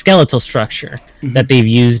skeletal structure that they've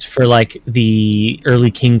used for like the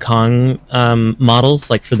early King Kong models,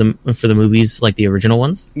 like for the movies, like the original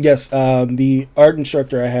ones? Yes, the art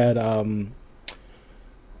instructor I had.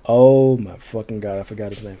 Oh my fucking god, I forgot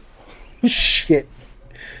his name. Shit.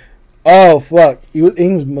 Oh fuck, he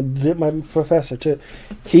was my professor too.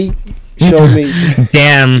 He showed me.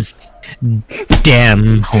 Damn,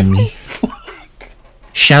 homie.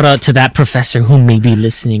 Shout out to that professor who may be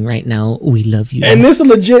listening right now. We love you. And this is a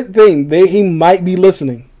legit thing. He might be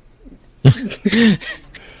listening. I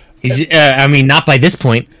mean, not by this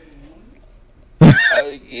point.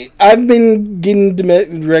 I've been getting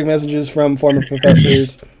direct messages from former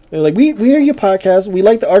professors. They're like, we hear your podcast. We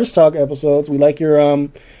like the Artist Talk episodes. We like your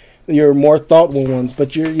more thoughtful ones,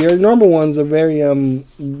 but your normal ones are very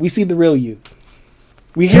we see the real you.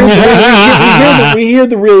 We hear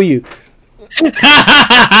the real you.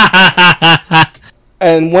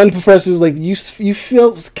 And one professor was like, you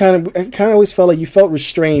feel kind of always felt like you felt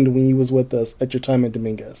restrained when you was with us at your time at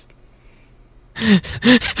Dominguez.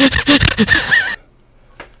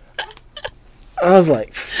 I was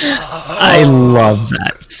like, I love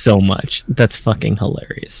that so much. That's fucking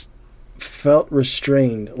hilarious. Felt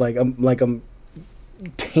restrained, like I'm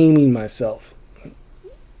taming myself.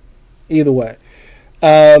 Either way.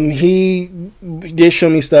 He did show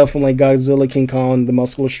me stuff from like Godzilla, King Kong, the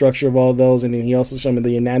muscular structure of all those, and then he also showed me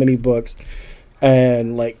the anatomy books.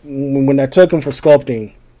 And like when I took him for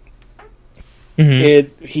sculpting,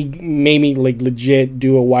 he made me like legit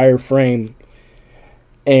do a wire frame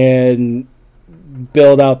and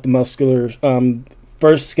build out the muscular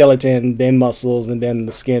first skeleton, then muscles, and then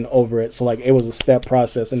the skin over it. So like it was a step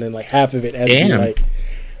process, and then like half of it had to be like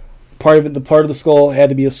part of it. The part of the skull had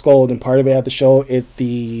to be a skull, and part of it had to show it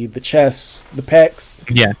the chest, the pecs,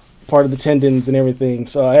 part of the tendons and everything.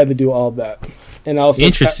 So I had to do all of that, and also I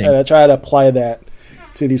try to apply that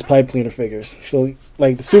to these pipe cleaner figures. So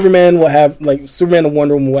like the Superman will have Superman and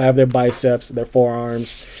Wonder Woman will have their biceps, their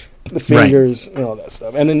forearms, the fingers, and all that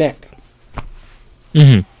stuff, and the neck.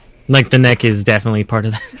 Like the neck is definitely part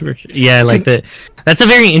of that. Yeah, like that's a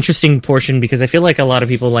very interesting portion because I feel like a lot of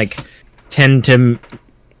people like tend to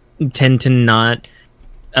not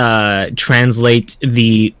translate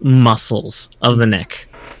the muscles of the neck,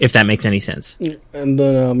 if that makes any sense. And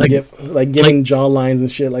then giving jaw lines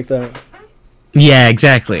and shit like that. Yeah,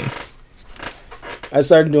 exactly. I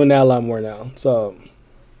started doing that a lot more now. So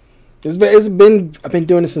I've been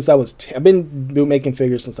doing it since I was 10. I've been making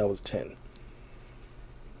figures since I was 10.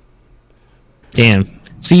 Damn.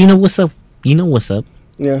 So you know what's up. You know what's up.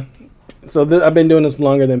 Yeah. So I've been doing this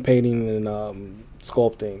longer than painting and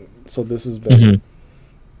sculpting. So this has been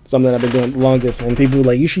something I've been doing longest. And people are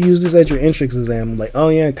like, you should use this at your entrance exam. I'm like, oh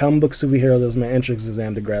yeah, comic book superhero. That was my entrance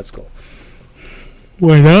exam to grad school.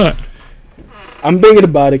 Why not? I'm thinking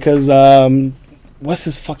about it because what's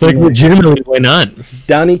his fucking like name? Legitimately, why not?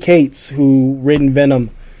 Donny Cates, who written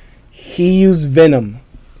Venom, he used Venom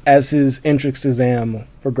as his entrance exam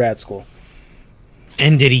for grad school.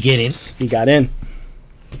 And did he get in? He got in.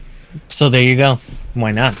 So there you go.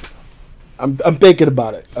 Why not? I'm thinking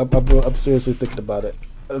about it. I'm seriously thinking about it.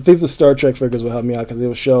 I think the Star Trek figures will help me out because it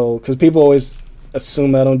will show. Because people always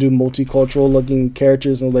assume I don't do multicultural looking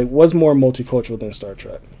characters, and like, what's more multicultural than Star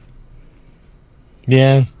Trek?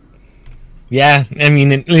 Yeah. Yeah, I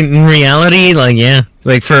mean, in reality, like, yeah,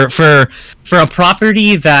 like for a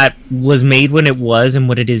property that was made when it was and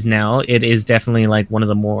what it is now, it is definitely like one of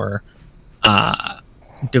the more,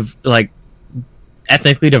 like,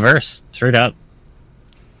 ethnically diverse, straight up.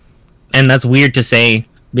 And that's weird to say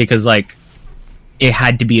because like it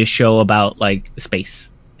had to be a show about like space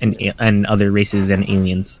and other races and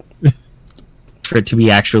aliens for it to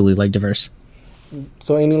be actually like diverse.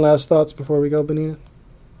 So, any last thoughts before we go, Benita?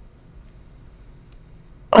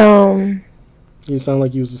 You sound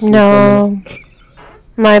like you was asleep. No,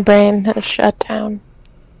 my brain has shut down.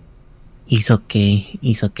 It's okay.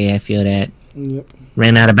 It's okay. I feel that. Yep.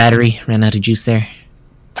 Ran out of battery. Ran out of juice there.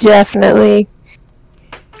 Definitely.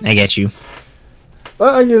 I get you.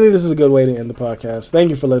 Well, I think this is a good way to end the podcast. Thank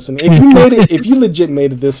you for listening. If you made it, if you legit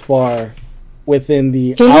made it this far within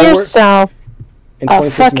the Give hour yourself and a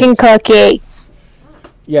 26 fucking minutes, cookie.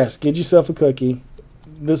 yes, get yourself a cookie.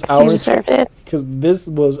 This You hour, deserved it. because this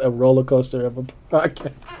was a roller coaster of a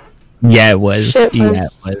podcast. Yeah, it was. Shit Yeah,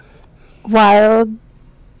 was- it was. Wild.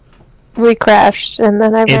 We crashed, and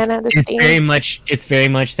then I ran out of It's steam. very much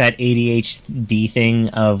that ADHD thing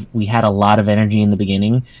of we had a lot of energy in the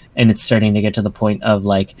beginning, and it's starting to get to the point of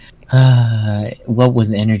like, what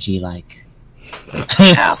was energy like?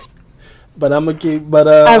 But I'm gonna keep. But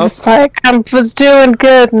I was like, I was doing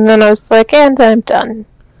good, and then I was like, and I'm done.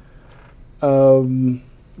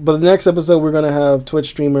 But the next episode we're gonna have Twitch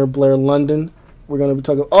streamer Blair London. We're gonna be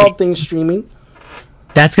talking all things streaming.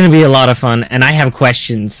 That's going to be a lot of fun, and I have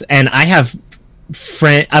questions, and I have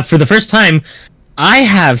for the first time, I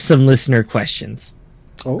have some listener questions.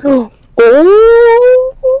 Oh,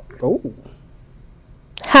 Oh, oh.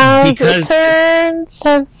 how Because- the turns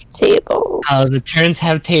have tables. Oh, the turns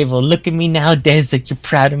have table. Look at me now, Des. Like you're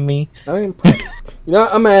proud of me. I am. You know,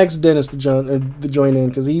 I'm gonna ask Dennis to join in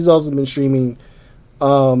because he's also been streaming.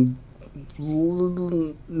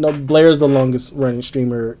 No, Blair's the longest running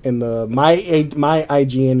streamer in the my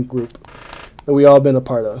IGN group that we all been a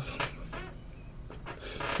part of.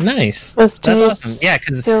 Nice. Those That's days awesome. Yeah,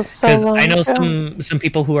 because feel so long I know ago. some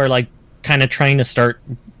people who are like kind of trying to start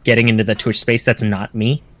getting into the Twitch space. That's not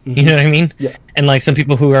me. You know what I mean? Yeah. And like some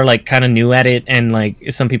people who are like kind of new at it, and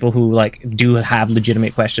like some people who like do have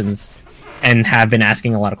legitimate questions and have been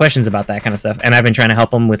asking a lot of questions about that kind of stuff. And I've been trying to help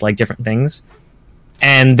them with like different things.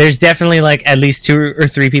 And there's definitely like at least 2 or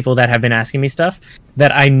 3 people that have been asking me stuff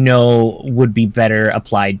that I know would be better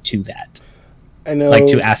applied to that, I know, like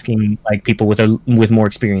to asking like people with more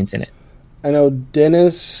experience in it. I know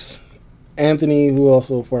Dennis, Anthony, who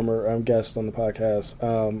also a former guest on the podcast.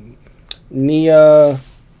 Nia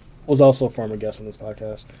was also a former guest on this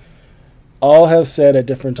podcast. All have said at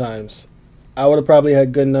different times, I would have probably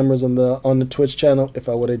had good numbers on the Twitch channel if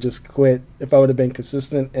I would have just quit. If I would have been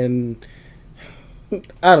consistent and.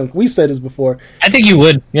 We said this before. I think you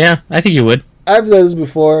would. Yeah, I think you would. I've said this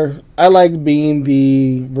before. I like being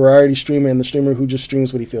the variety streamer and the streamer who just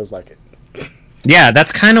streams what he feels like it. Yeah,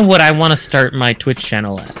 that's kind of what I want to start my Twitch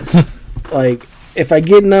channel as. Like, if I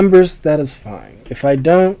get numbers, that is fine. If I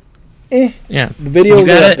don't, Yeah. the videos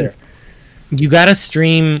are out there. You gotta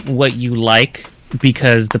stream what you like,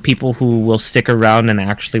 because the people who will stick around and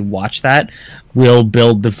actually watch that will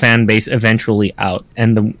build the fan base eventually out,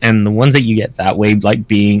 and the ones that you get that way, like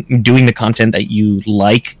doing the content that you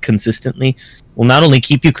like consistently, will not only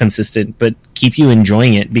keep you consistent but keep you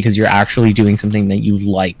enjoying it because you're actually doing something that you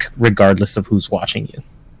like regardless of who's watching you.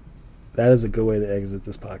 That is a good way to exit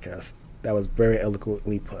this podcast. That was very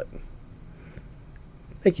eloquently put.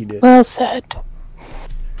 Thank you, dude. Well said.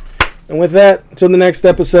 And with that, until the next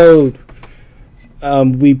episode,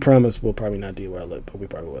 we promise we'll probably not derail it, but we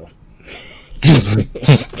probably will.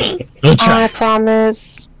 We'll try. I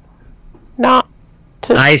promise not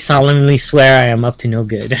to I solemnly swear I am up to no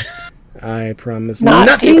good. I promise not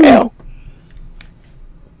nothing. derail.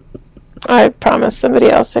 I promised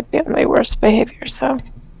somebody else I'd be on my worst behavior, so.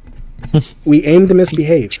 We aim to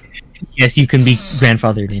misbehave. Yes, you can be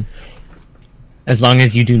grandfathered in. As long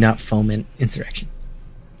as you do not foment insurrection.